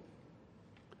people.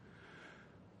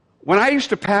 When I used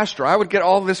to pastor, I would get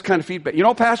all this kind of feedback. You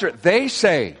know, pastor, they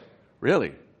say,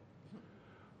 really?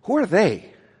 Who are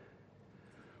they?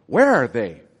 Where are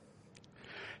they?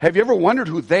 Have you ever wondered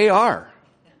who they are?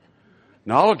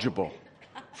 Knowledgeable,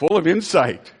 full of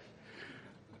insight.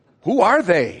 Who are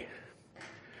they?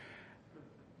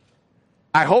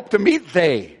 I hope to meet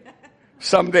they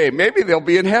someday. Maybe they'll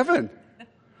be in heaven.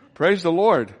 Praise the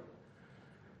Lord.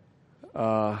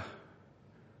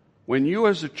 When you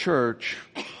as a church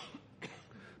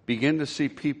begin to see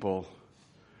people,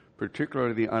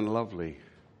 particularly the unlovely,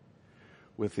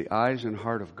 with the eyes and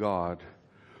heart of God,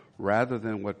 rather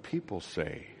than what people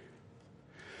say,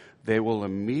 they will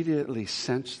immediately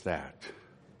sense that.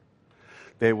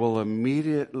 They will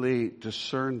immediately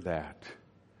discern that.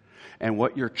 And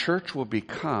what your church will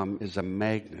become is a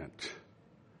magnet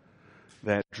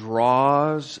that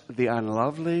draws the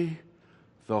unlovely,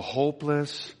 the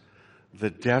hopeless, the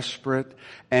desperate,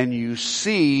 and you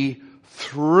see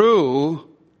through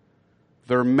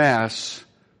their mess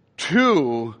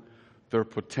to their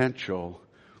potential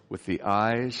with the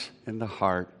eyes and the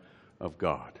heart of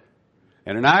God.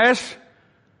 Ananias,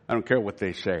 I don't care what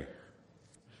they say.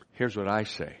 Here's what I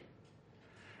say.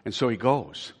 And so he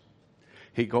goes.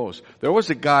 He goes. There was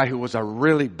a guy who was a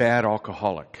really bad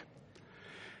alcoholic.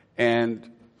 And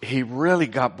he really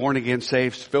got born again,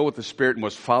 saved, filled with the Spirit, and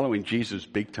was following Jesus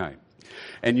big time.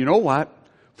 And you know what?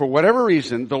 For whatever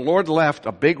reason, the Lord left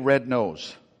a big red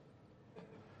nose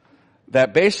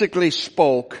that basically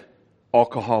spoke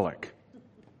alcoholic.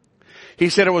 He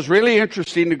said it was really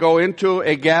interesting to go into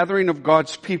a gathering of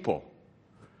God's people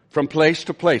from place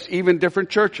to place, even different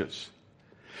churches.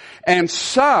 And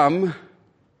some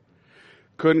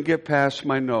couldn't get past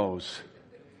my nose.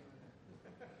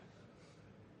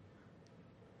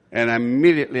 And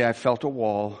immediately I felt a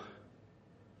wall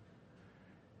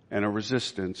and a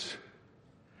resistance.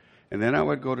 And then I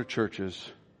would go to churches,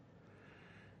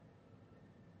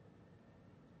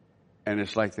 and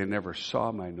it's like they never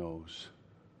saw my nose.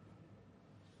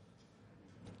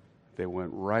 They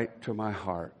went right to my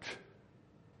heart.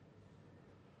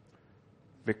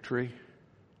 Victory,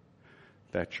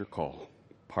 that's your call,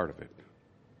 part of it.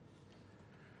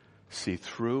 See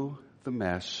through the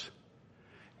mess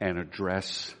and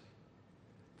address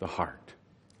the heart.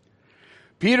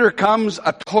 Peter comes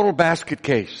a total basket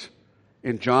case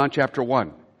in John chapter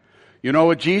 1. You know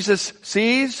what Jesus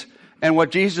sees and what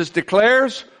Jesus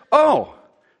declares? Oh,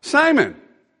 Simon,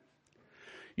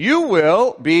 you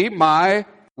will be my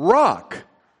rock.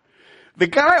 The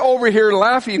guy over here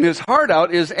laughing his heart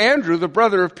out is Andrew, the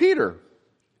brother of Peter.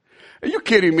 Are you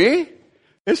kidding me?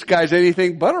 This guy's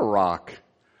anything but a rock.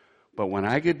 But when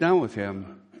I get done with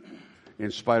him,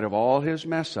 in spite of all his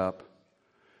mess up,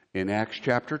 in Acts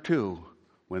chapter 2,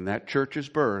 when that church is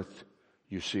birthed,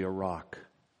 you see a rock.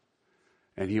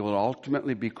 And he will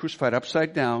ultimately be crucified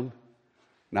upside down,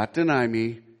 not deny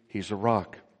me, he's a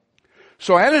rock.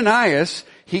 So Ananias,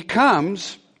 he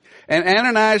comes, and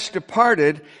Ananias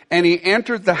departed, and he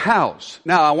entered the house.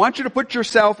 Now, I want you to put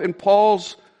yourself in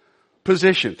Paul's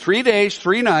position. 3 days,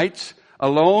 3 nights,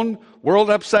 alone, world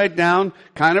upside down,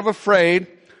 kind of afraid.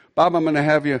 Bob, I'm going to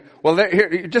have you. Well,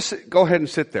 here, just go ahead and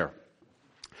sit there.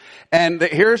 And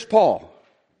here's Paul.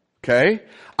 Okay?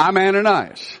 I'm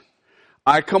Ananias.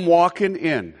 I come walking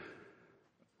in.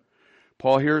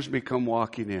 Paul hears me come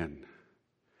walking in.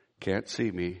 Can't see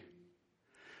me.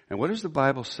 And what does the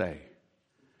Bible say?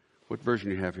 What version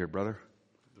do you have here, brother?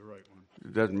 The right one.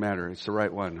 It doesn't matter. It's the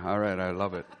right one. All right. I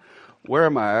love it. Where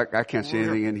am I? I can't see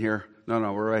anything in here. No,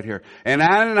 we're right here. And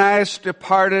Ananias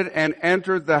departed and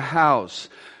entered the house.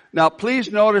 Now,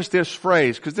 please notice this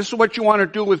phrase, because this is what you want to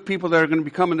do with people that are going to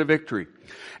be coming to victory.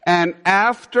 And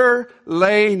after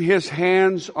laying his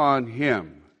hands on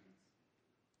him.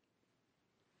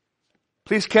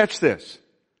 Please catch this.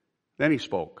 Then he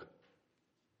spoke.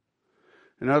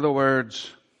 In other words,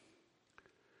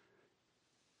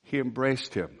 he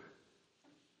embraced him.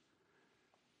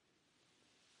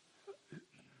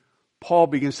 Paul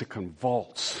begins to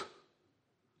convulse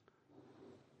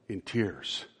in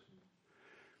tears,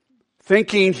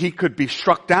 thinking he could be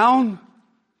struck down,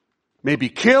 maybe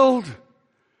killed,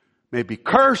 maybe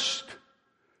cursed,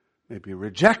 maybe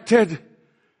rejected.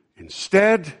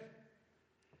 Instead,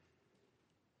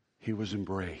 he was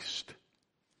embraced.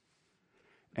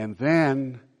 And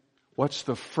then, what's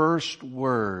the first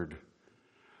word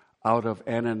out of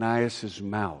Ananias'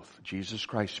 mouth? Jesus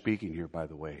Christ speaking here, by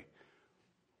the way.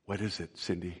 What is it,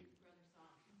 Cindy?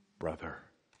 Brother.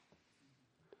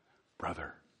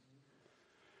 Brother.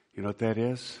 You know what that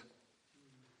is?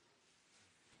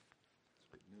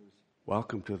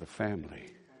 Welcome to the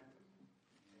family,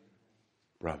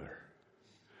 brother.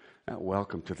 Not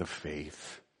welcome to the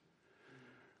faith.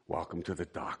 Welcome to the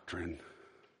doctrine.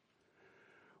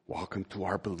 Welcome to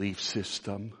our belief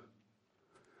system.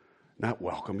 Not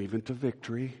welcome even to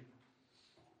victory.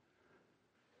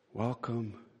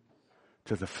 Welcome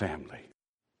to the family.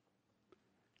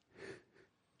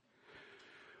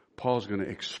 Paul's going to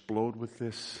explode with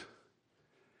this,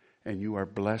 and you are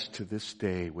blessed to this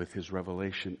day with his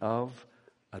revelation of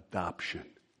adoption.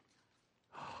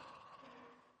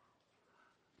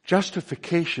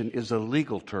 Justification is a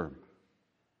legal term.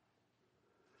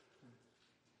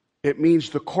 It means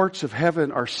the courts of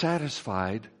heaven are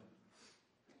satisfied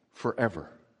forever.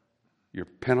 Your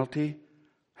penalty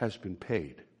has been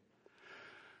paid.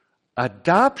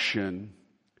 Adoption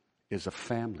is a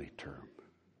family term.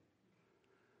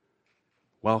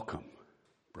 Welcome,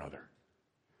 brother,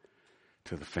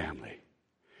 to the family.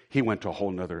 He went to a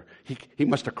whole nother, he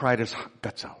must have cried his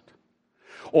guts out.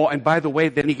 Oh, and by the way,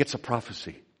 then he gets a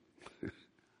prophecy.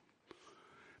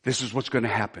 This is what's going to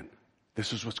happen.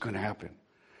 This is what's going to happen.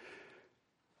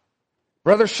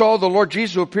 Brother Saul, the Lord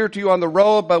Jesus who appeared to you on the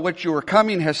road by which you were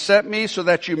coming has sent me so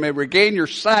that you may regain your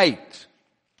sight.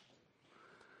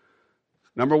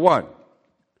 Number one,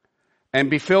 and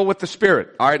be filled with the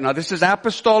Spirit. All right, now this is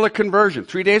apostolic conversion.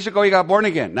 3 days ago he got born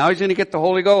again. Now he's going to get the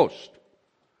Holy Ghost.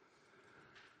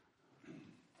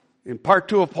 In part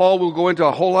 2 of Paul, we'll go into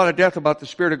a whole lot of depth about the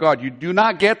Spirit of God. You do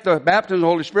not get the baptism of the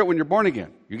Holy Spirit when you're born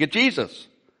again. You get Jesus.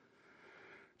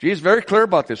 Jesus is very clear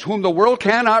about this. Whom the world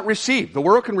cannot receive. The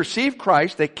world can receive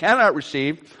Christ. They cannot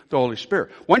receive the Holy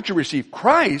Spirit. Once you receive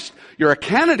Christ, you're a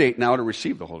candidate now to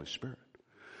receive the Holy Spirit.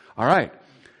 All right.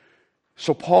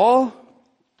 So Paul,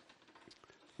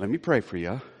 let me pray for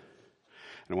you. And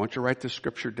I want you to write this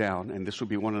scripture down. And this will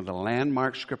be one of the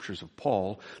landmark scriptures of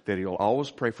Paul that he'll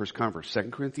always pray for his converts. 2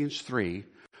 Corinthians 3,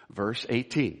 verse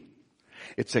 18.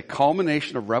 It's a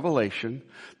culmination of revelation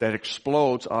that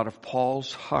explodes out of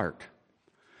Paul's heart.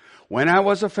 When I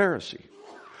was a Pharisee,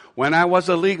 when I was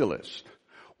a legalist,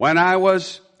 when I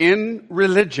was in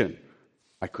religion,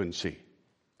 I couldn't see.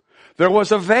 There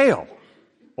was a veil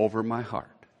over my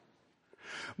heart.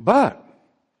 But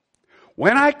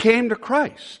when I came to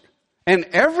Christ, and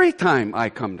every time I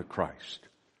come to Christ,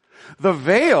 the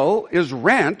veil is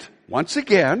rent once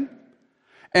again,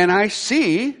 and I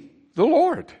see the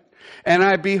Lord. And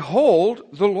I behold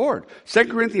the Lord. 2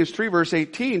 Corinthians 3 verse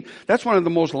 18, that's one of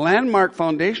the most landmark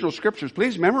foundational scriptures.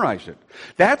 Please memorize it.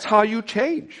 That's how you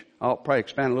change. I'll probably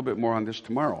expand a little bit more on this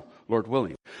tomorrow, Lord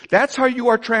willing. That's how you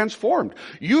are transformed.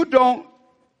 You don't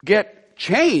get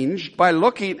changed by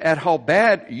looking at how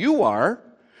bad you are.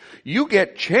 You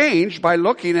get changed by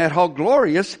looking at how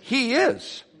glorious He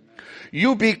is.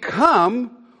 You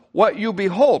become what you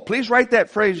behold. Please write that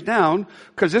phrase down,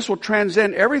 because this will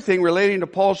transcend everything relating to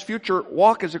Paul's future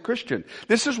walk as a Christian.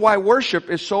 This is why worship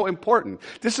is so important.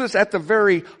 This is at the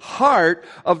very heart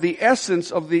of the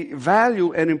essence of the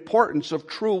value and importance of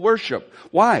true worship.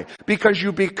 Why? Because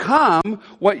you become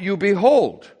what you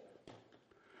behold.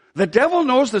 The devil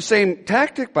knows the same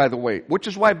tactic, by the way, which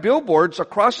is why billboards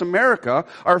across America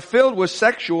are filled with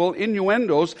sexual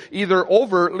innuendos, either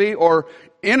overtly or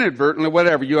inadvertently,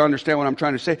 whatever. You understand what I'm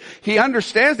trying to say. He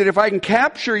understands that if I can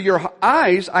capture your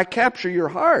eyes, I capture your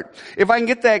heart. If I can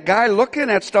get that guy looking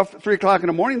at stuff at 3 o'clock in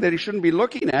the morning that he shouldn't be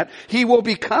looking at, he will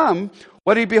become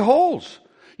what he beholds.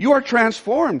 You are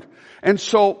transformed. And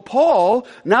so, Paul,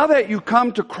 now that you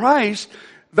come to Christ,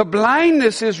 the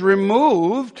blindness is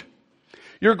removed.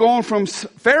 You're going from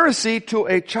Pharisee to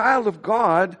a child of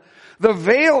God. The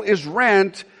veil is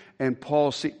rent. And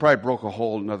Paul probably broke a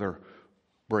whole another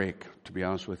break, to be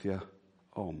honest with you.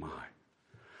 Oh my.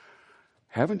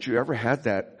 Haven't you ever had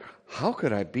that? How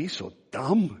could I be so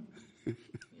dumb?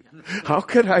 How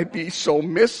could I be so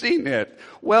missing it?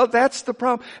 Well, that's the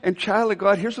problem. And child of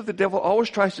God, here's what the devil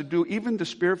always tries to do, even the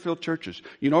Spirit-filled churches.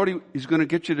 You know what he's going to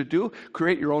get you to do?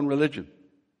 Create your own religion.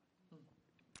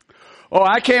 Oh,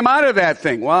 I came out of that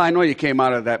thing. Well, I know you came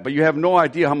out of that, but you have no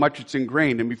idea how much it's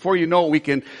ingrained. And before you know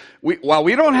it, while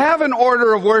we don't have an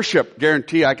order of worship,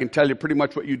 guarantee I can tell you pretty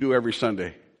much what you do every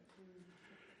Sunday.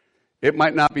 It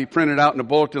might not be printed out in a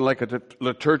bulletin like a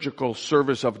liturgical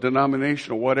service of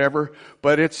denomination or whatever,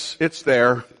 but it's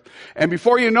there. And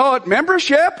before you know it,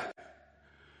 membership.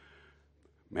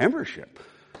 Where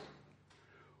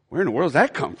in the world does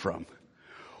that come from?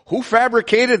 Who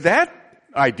fabricated that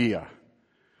idea?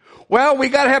 Well, we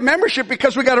got to have membership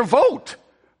because we got to vote.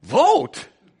 Vote?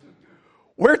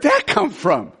 Where'd that come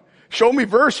from? Show me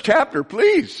verse, chapter,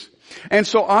 please. And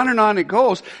so on it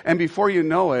goes. And before you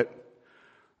know it,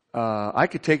 I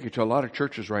could take you to a lot of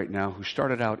churches right now who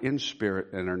started out in spirit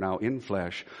and are now in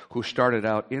flesh, who started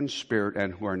out in spirit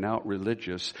and who are now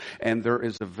religious. And there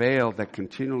is a veil that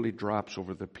continually drops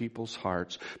over the people's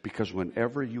hearts, because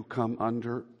whenever you come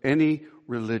under any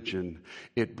religion,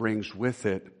 it brings with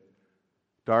it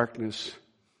darkness,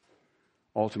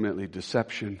 ultimately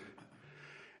deception,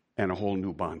 and a whole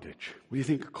new bondage. What do you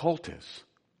think a cult is?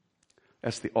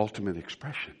 That's the ultimate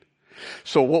expression.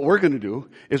 So what we're going to do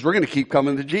is we're going to keep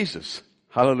coming to Jesus.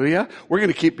 Hallelujah. We're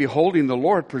going to keep beholding the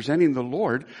Lord, presenting the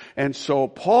Lord. And so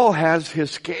Paul has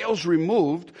his scales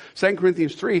removed, 2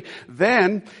 Corinthians 3.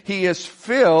 Then he is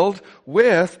filled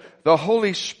with the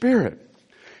Holy Spirit.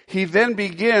 He then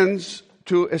begins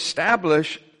to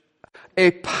establish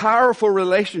a powerful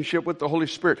relationship with the Holy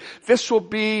Spirit. This will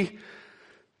be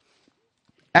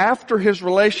after his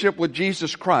relationship with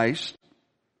Jesus Christ.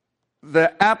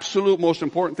 The absolute most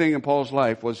important thing in Paul's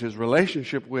life was his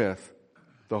relationship with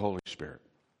the Holy Spirit.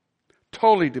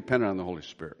 Totally dependent on the Holy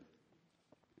Spirit.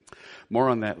 More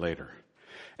on that later.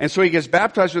 And so he gets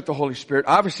baptized with the Holy Spirit,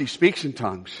 obviously speaks in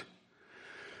tongues.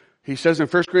 He says in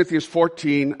 1 Corinthians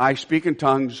 14, I speak in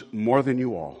tongues more than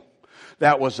you all.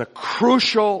 That was a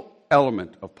crucial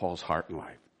element of Paul's heart and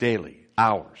life. Daily,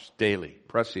 hours, daily,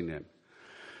 pressing in.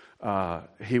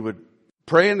 He would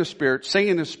pray in the Spirit, sing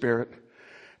in the Spirit,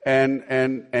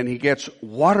 and he gets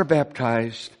water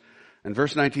baptized. In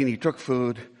verse 19, he took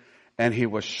food and he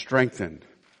was strengthened.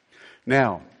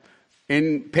 Now,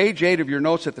 in page 8 of your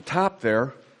notes at the top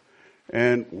there,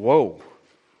 and whoa,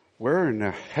 where in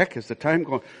the heck is the time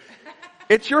going?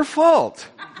 It's your fault.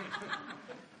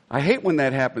 I hate when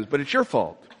that happens, but it's your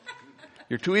fault.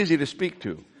 You're too easy to speak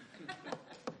to.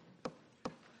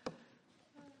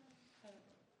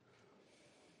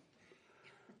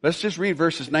 Let's just read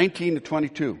verses 19 to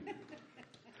 22.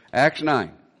 Acts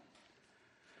 9.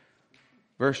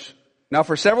 Now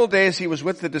for several days he was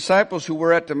with the disciples who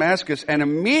were at Damascus, and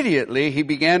immediately he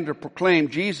began to proclaim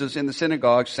Jesus in the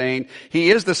synagogue, saying, He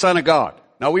is the Son of God.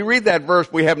 Now we read that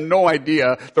verse, we have no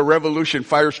idea the revolution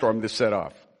firestorm this set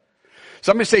off.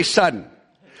 Somebody say sudden.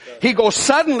 He goes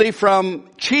suddenly from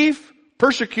chief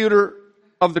persecutor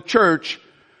of the church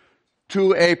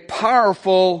to a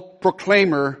powerful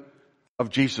proclaimer of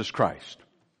Jesus Christ.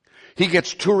 He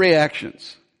gets two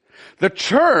reactions. The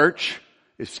church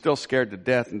is still scared to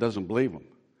death and doesn't believe him.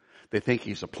 They think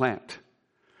he's a plant,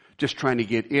 just trying to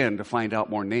get in to find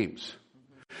out more names.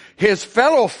 His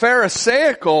fellow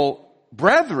Pharisaical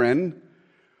brethren,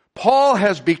 Paul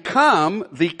has become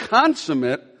the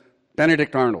consummate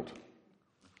Benedict Arnold.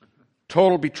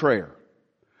 Total betrayer.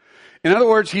 In other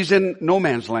words, he's in no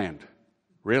man's land.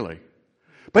 Really.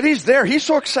 But he's there. He's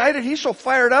so excited. He's so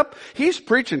fired up. He's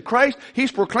preaching Christ.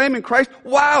 He's proclaiming Christ.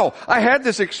 Wow, I had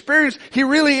this experience. He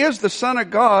really is the Son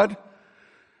of God.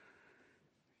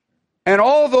 And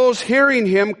all those hearing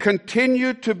him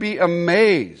continued to be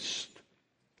amazed.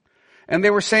 And they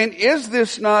were saying, is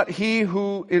this not he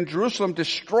who in Jerusalem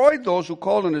destroyed those who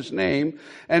called on his name,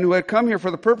 and who had come here for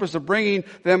the purpose of bringing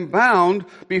them bound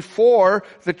before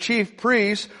the chief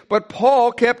priests? But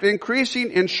Paul kept increasing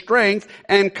in strength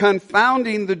and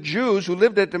confounding the Jews who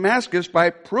lived at Damascus by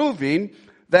proving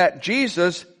that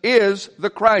Jesus is the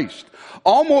Christ.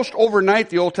 Almost overnight,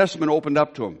 the Old Testament opened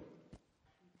up to him.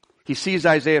 He sees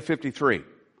Isaiah 53.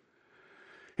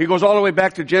 He goes all the way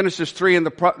back to Genesis 3 and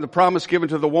the promise given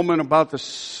to the woman about the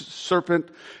serpent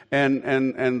and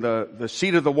the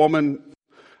seed of the woman.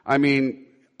 I mean,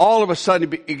 all of a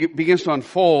sudden it begins to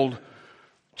unfold,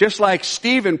 just like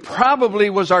Stephen probably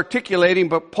was articulating,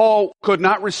 but Paul could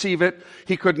not receive it.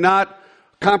 He could not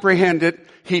comprehend it.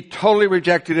 He totally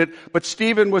rejected it. But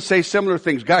Stephen would say similar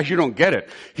things. Guys, you don't get it.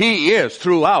 He is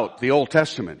throughout the Old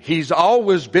Testament. He's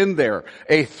always been there.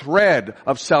 A thread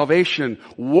of salvation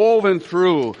woven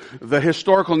through the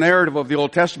historical narrative of the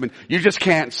Old Testament. You just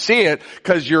can't see it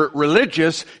because you're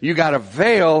religious. You got a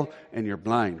veil and you're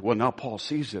blind. Well, now Paul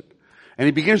sees it. And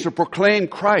he begins to proclaim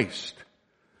Christ.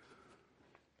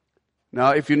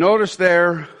 Now, if you notice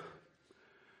there,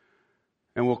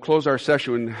 and we'll close our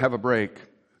session and have a break,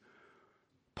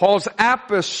 Paul's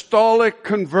apostolic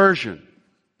conversion.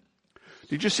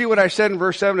 Did you see what I said in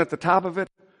verse 7 at the top of it?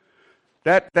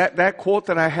 That quote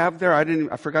that I have there,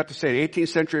 I forgot to say it, 18th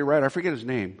century writer, I forget his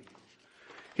name.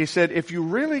 He said, if you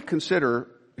really consider,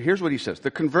 here's what he says,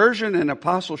 the conversion and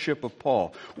apostleship of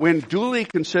Paul, when duly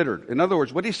considered, in other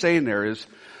words, what he's saying there is,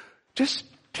 just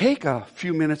take a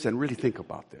few minutes and really think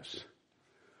about this.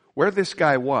 Where this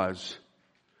guy was,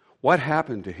 what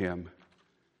happened to him,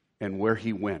 and where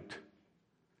he went.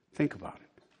 Think about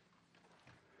it.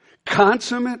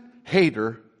 Consummate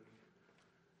hater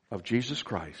of Jesus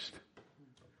Christ.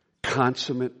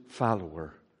 Consummate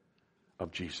follower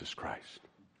of Jesus Christ.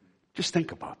 Just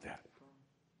think about that.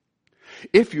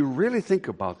 If you really think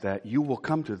about that, you will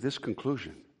come to this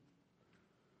conclusion.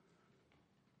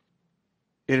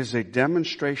 It is a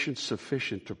demonstration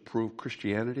sufficient to prove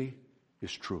Christianity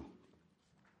is true.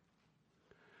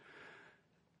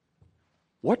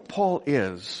 What Paul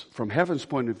is, from heaven's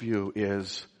point of view,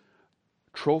 is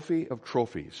trophy of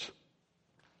trophies.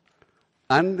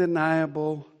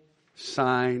 Undeniable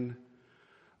sign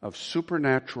of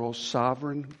supernatural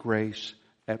sovereign grace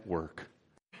at work.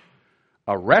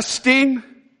 Arresting,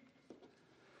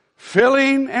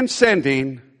 filling, and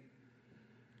sending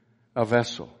a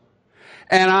vessel.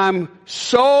 And I'm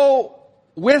so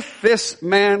with this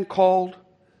man called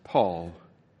Paul,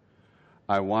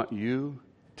 I want you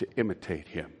to imitate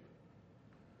him.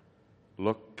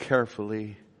 Look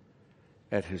carefully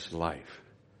at his life.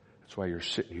 That's why you're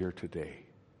sitting here today.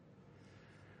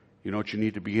 You know what you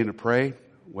need to begin to pray?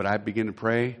 What I begin to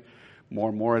pray more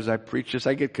and more as I preach this,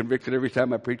 I get convicted every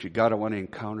time I preach it. God, I want to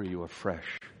encounter you afresh.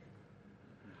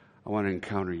 I want to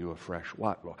encounter you afresh.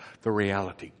 What? The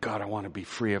reality. God, I want to be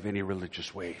free of any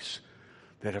religious ways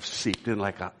that have seeped in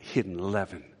like a hidden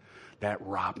leaven that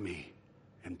rob me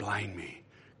and blind me.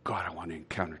 God, I want to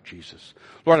encounter Jesus.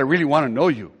 Lord, I really want to know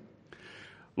you.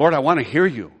 Lord, I want to hear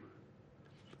you.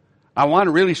 I want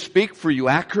to really speak for you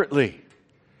accurately.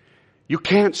 You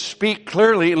can't speak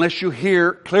clearly unless you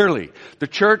hear clearly. The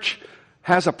church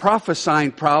has a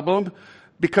prophesying problem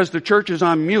because the church is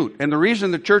on mute. And the reason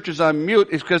the church is on mute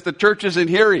is because the church isn't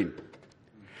hearing.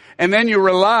 And then you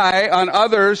rely on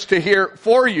others to hear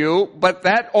for you, but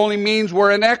that only means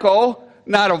we're an echo,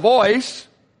 not a voice.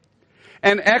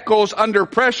 And echoes under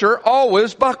pressure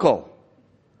always buckle.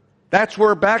 That's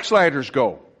where backsliders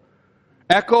go.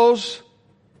 Echoes,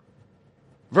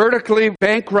 vertically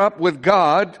bankrupt with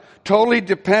God, totally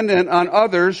dependent on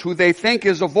others who they think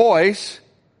is a voice.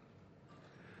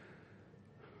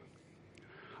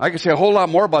 I could say a whole lot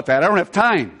more about that. I don't have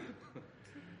time.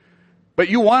 But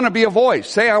you want to be a voice.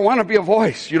 Say, I want to be a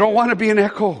voice. You don't want to be an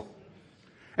echo.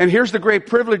 And here's the great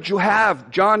privilege you have.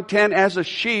 John 10, as a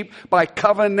sheep, by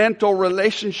covenantal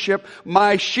relationship,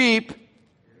 my sheep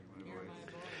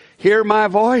hear my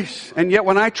voice. And yet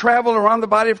when I travel around the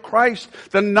body of Christ,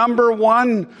 the number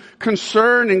one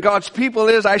concern in God's people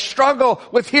is I struggle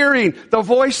with hearing the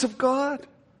voice of God.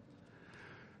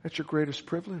 That's your greatest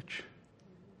privilege.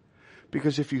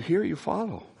 Because if you hear, you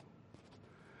follow.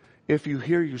 If you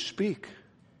hear, you speak.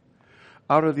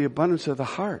 Out of the abundance of the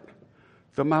heart,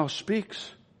 the mouth speaks.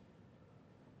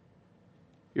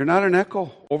 You're not an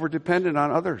echo, over-dependent on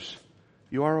others.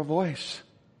 You are a voice.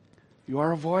 You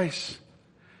are a voice.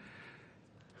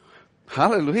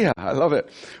 Hallelujah. I love it.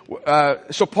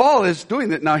 So Paul is doing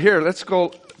that. Now here, let's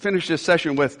go finish this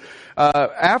session with,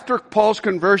 after Paul's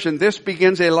conversion, this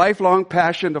begins a lifelong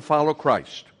passion to follow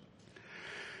Christ.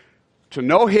 To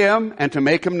know him and to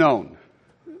make him known.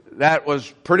 That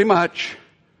was pretty much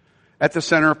at the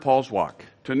center of Paul's walk.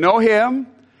 To know him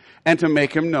and to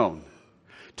make him known.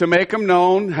 To make him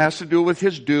known has to do with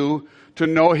his do. To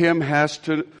know him has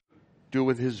to do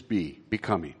with his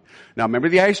becoming. Now remember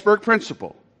the iceberg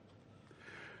principle.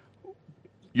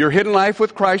 Your hidden life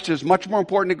with Christ is much more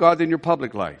important to God than your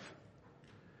public life.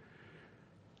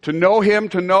 To know him,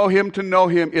 to know him, to know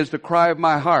him is the cry of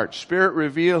my heart. Spirit,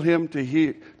 reveal him to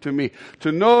me.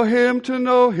 To know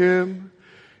him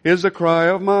is the cry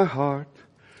of my heart.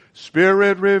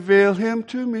 Spirit, reveal him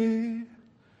to me.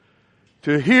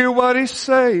 To hear what he's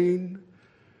saying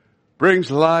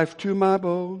brings life to my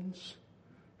bones.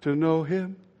 To know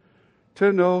him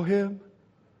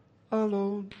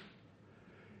alone.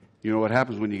 You know what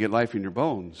happens when you get life in your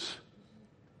bones?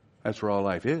 That's where all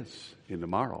life is, in the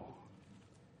marrow.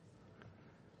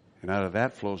 And out of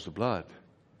that flows the blood.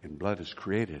 And blood is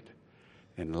created.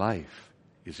 And life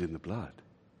is in the blood.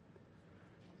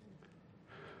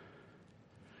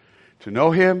 To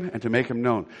know him and to make him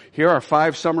known. Here are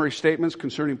 5 summary statements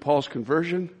concerning Paul's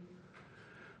conversion.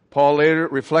 Paul later,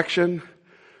 reflection.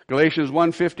 Galatians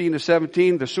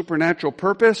 1:15-17, the supernatural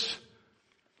purpose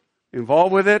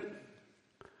involved with it.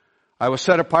 I was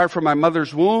set apart from my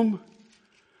mother's womb.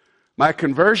 My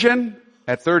conversion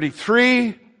at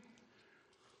 33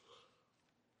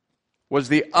 was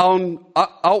the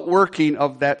outworking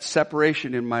of that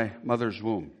separation in my mother's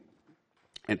womb.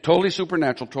 And totally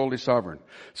supernatural, totally sovereign.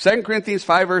 2 Corinthians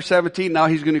 5 verse 17, now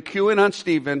he's going to cue in on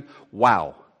Stephen.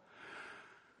 Wow.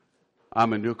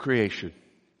 I'm a new creation.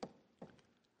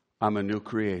 I'm a new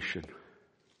creation.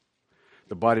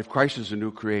 The body of Christ is a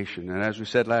new creation. And as we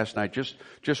said last night,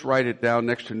 just write it down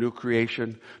next to new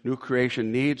creation. New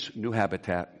creation needs new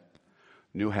habitat.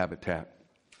 New habitat.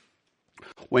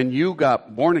 When you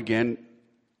got born again,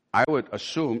 I would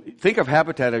assume, think of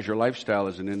Habitat as your lifestyle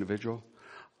as an individual.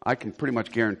 I can pretty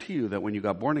much guarantee you that when you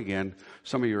got born again,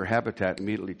 some of your habitat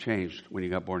immediately changed when you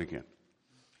got born again.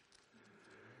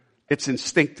 It's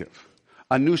instinctive.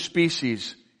 A new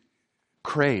species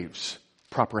craves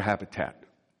proper habitat.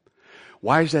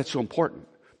 Why is that so important?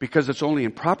 Because it's only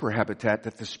in proper habitat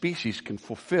that the species can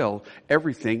fulfill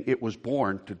everything it was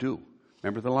born to do.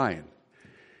 Remember the lion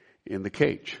in the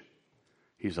cage.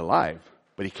 He's alive,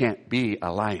 but he can't be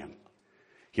a lion.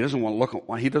 He doesn't want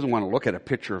to look at a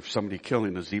picture of somebody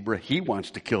killing a zebra. He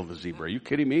wants to kill the zebra. Are you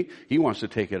kidding me? He wants to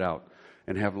take it out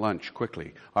and have lunch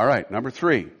quickly. All right, number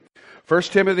 3. 1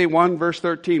 Timothy 1 verse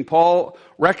 13. Paul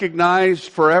recognized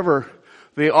forever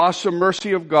the awesome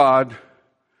mercy of God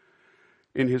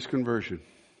in his conversion.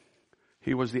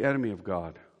 He was the enemy of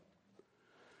God.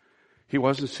 He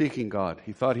wasn't seeking God.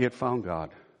 He thought he had found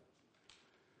God.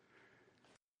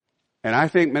 And I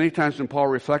think many times when Paul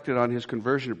reflected on his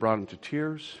conversion, it brought him to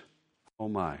tears. Oh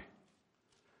my,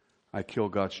 I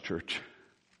killed God's church.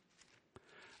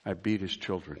 I beat his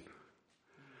children.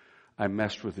 I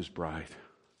messed with his bride.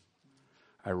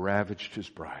 I ravaged his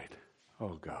bride.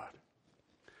 Oh God.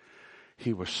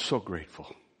 He was so grateful.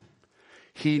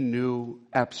 He knew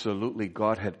absolutely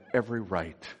God had every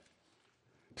right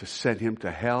to send him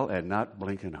to hell and not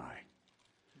blink an eye.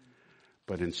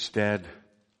 But instead,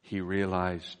 he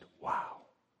realized, wow,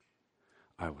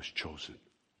 I was chosen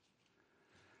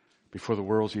before the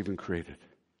world's even created.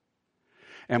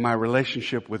 And my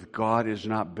relationship with God is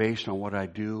not based on what I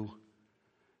do.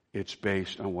 It's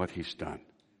based on what he's done.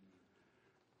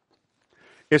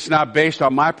 It's not based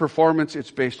on my performance.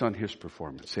 It's based on his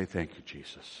performance. Say thank you,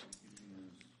 Jesus.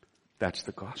 That's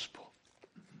the gospel.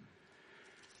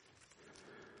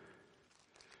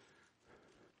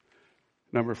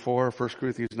 Number 4, 1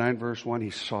 Corinthians 9 verse 1, he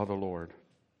saw the Lord.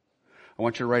 I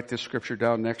want you to write this scripture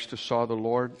down next to saw the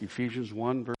Lord, Ephesians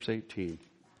 1 verse 18.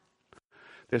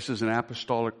 This is an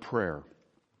apostolic prayer.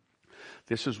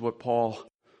 This is what Paul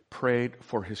prayed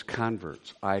for his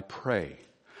converts. I pray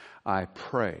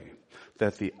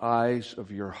that the eyes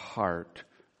of your heart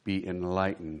be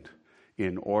enlightened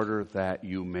in order that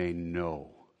you may know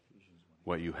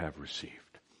what you have received.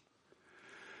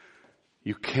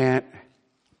 You can't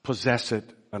possess it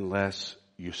unless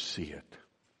you see it.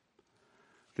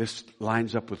 This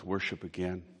lines up with worship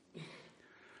again.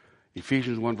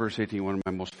 Ephesians 1 verse 18, one of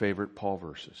my most favorite Paul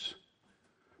verses.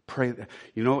 Pray that.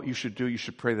 You know what you should do? You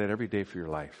should pray that every day for your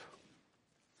life.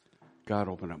 God,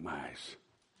 open up my eyes.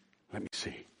 Let me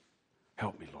see.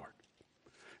 Help me, Lord.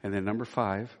 And then number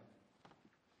 5,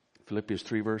 Philippians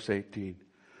 3 verse 18.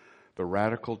 The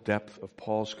radical depth of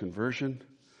Paul's conversion,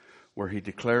 where he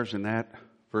declares in that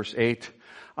verse 8,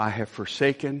 I have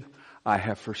forsaken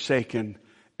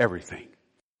everything.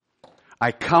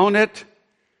 I count it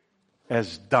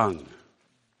as dung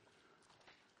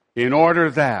in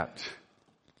order that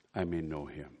I may know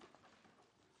him.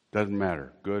 Doesn't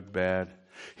matter, good, bad.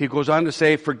 He goes on to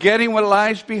say, forgetting what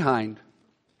lies behind,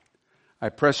 I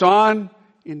press on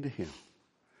into him.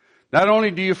 Not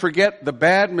only do you forget the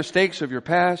bad mistakes of your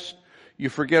past, you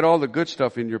forget all the good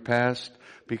stuff in your past,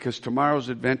 because tomorrow's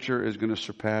adventure is going to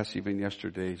surpass even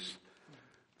yesterday's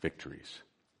victories.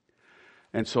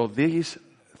 And so these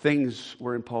things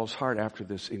were in Paul's heart after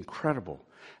this incredible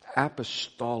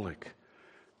apostolic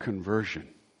conversion.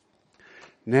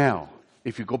 Now,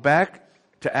 if you go back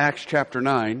to Acts chapter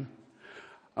 9,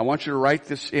 I want you to write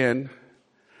this in.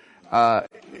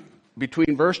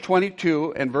 Between verse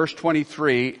 22 and verse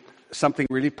 23, something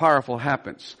really powerful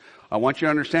happens. I want you to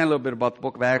understand a little bit about the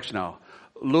book of Acts now.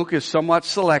 Luke is somewhat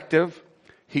selective.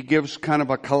 He gives kind of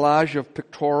a collage of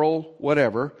pictorial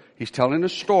whatever. He's telling a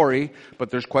story,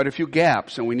 but there's quite a few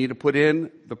gaps, and we need to put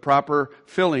in the proper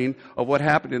filling of what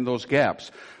happened in those gaps.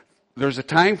 There's a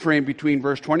time frame between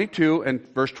verse 22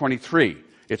 and verse 23.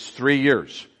 It's 3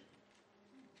 years.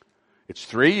 It's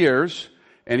 3 years.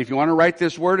 And if you want to write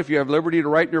this word, if you have liberty to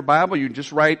write in your Bible, you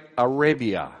just write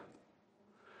Arabia.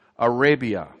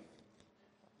 Arabia.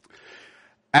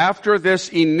 After this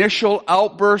initial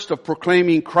outburst of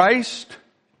proclaiming Christ,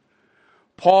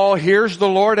 Paul hears the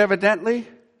Lord evidently,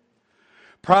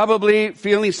 probably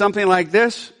feeling something like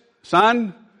this.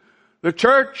 Son, the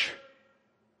church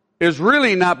is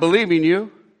really not believing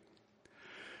you.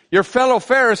 Your fellow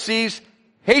Pharisees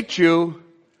hate you.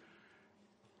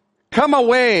 Come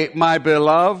away, my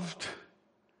beloved,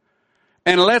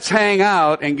 and let's hang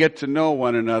out and get to know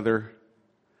one another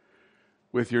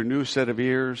with your new set of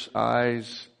ears,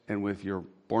 eyes, and with your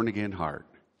born-again heart.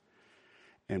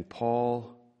 And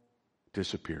Paul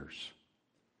disappears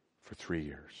for 3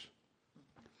 years.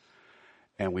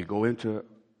 And we go into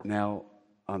now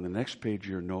on the next page of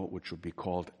your note, which will be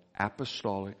called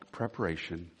apostolic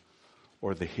preparation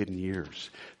or the hidden years.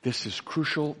 This is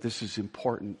crucial. This is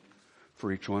important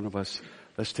for each one of us.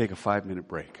 Let's take a 5-minute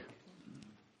break.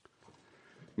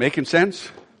 Making sense?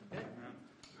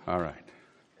 All right.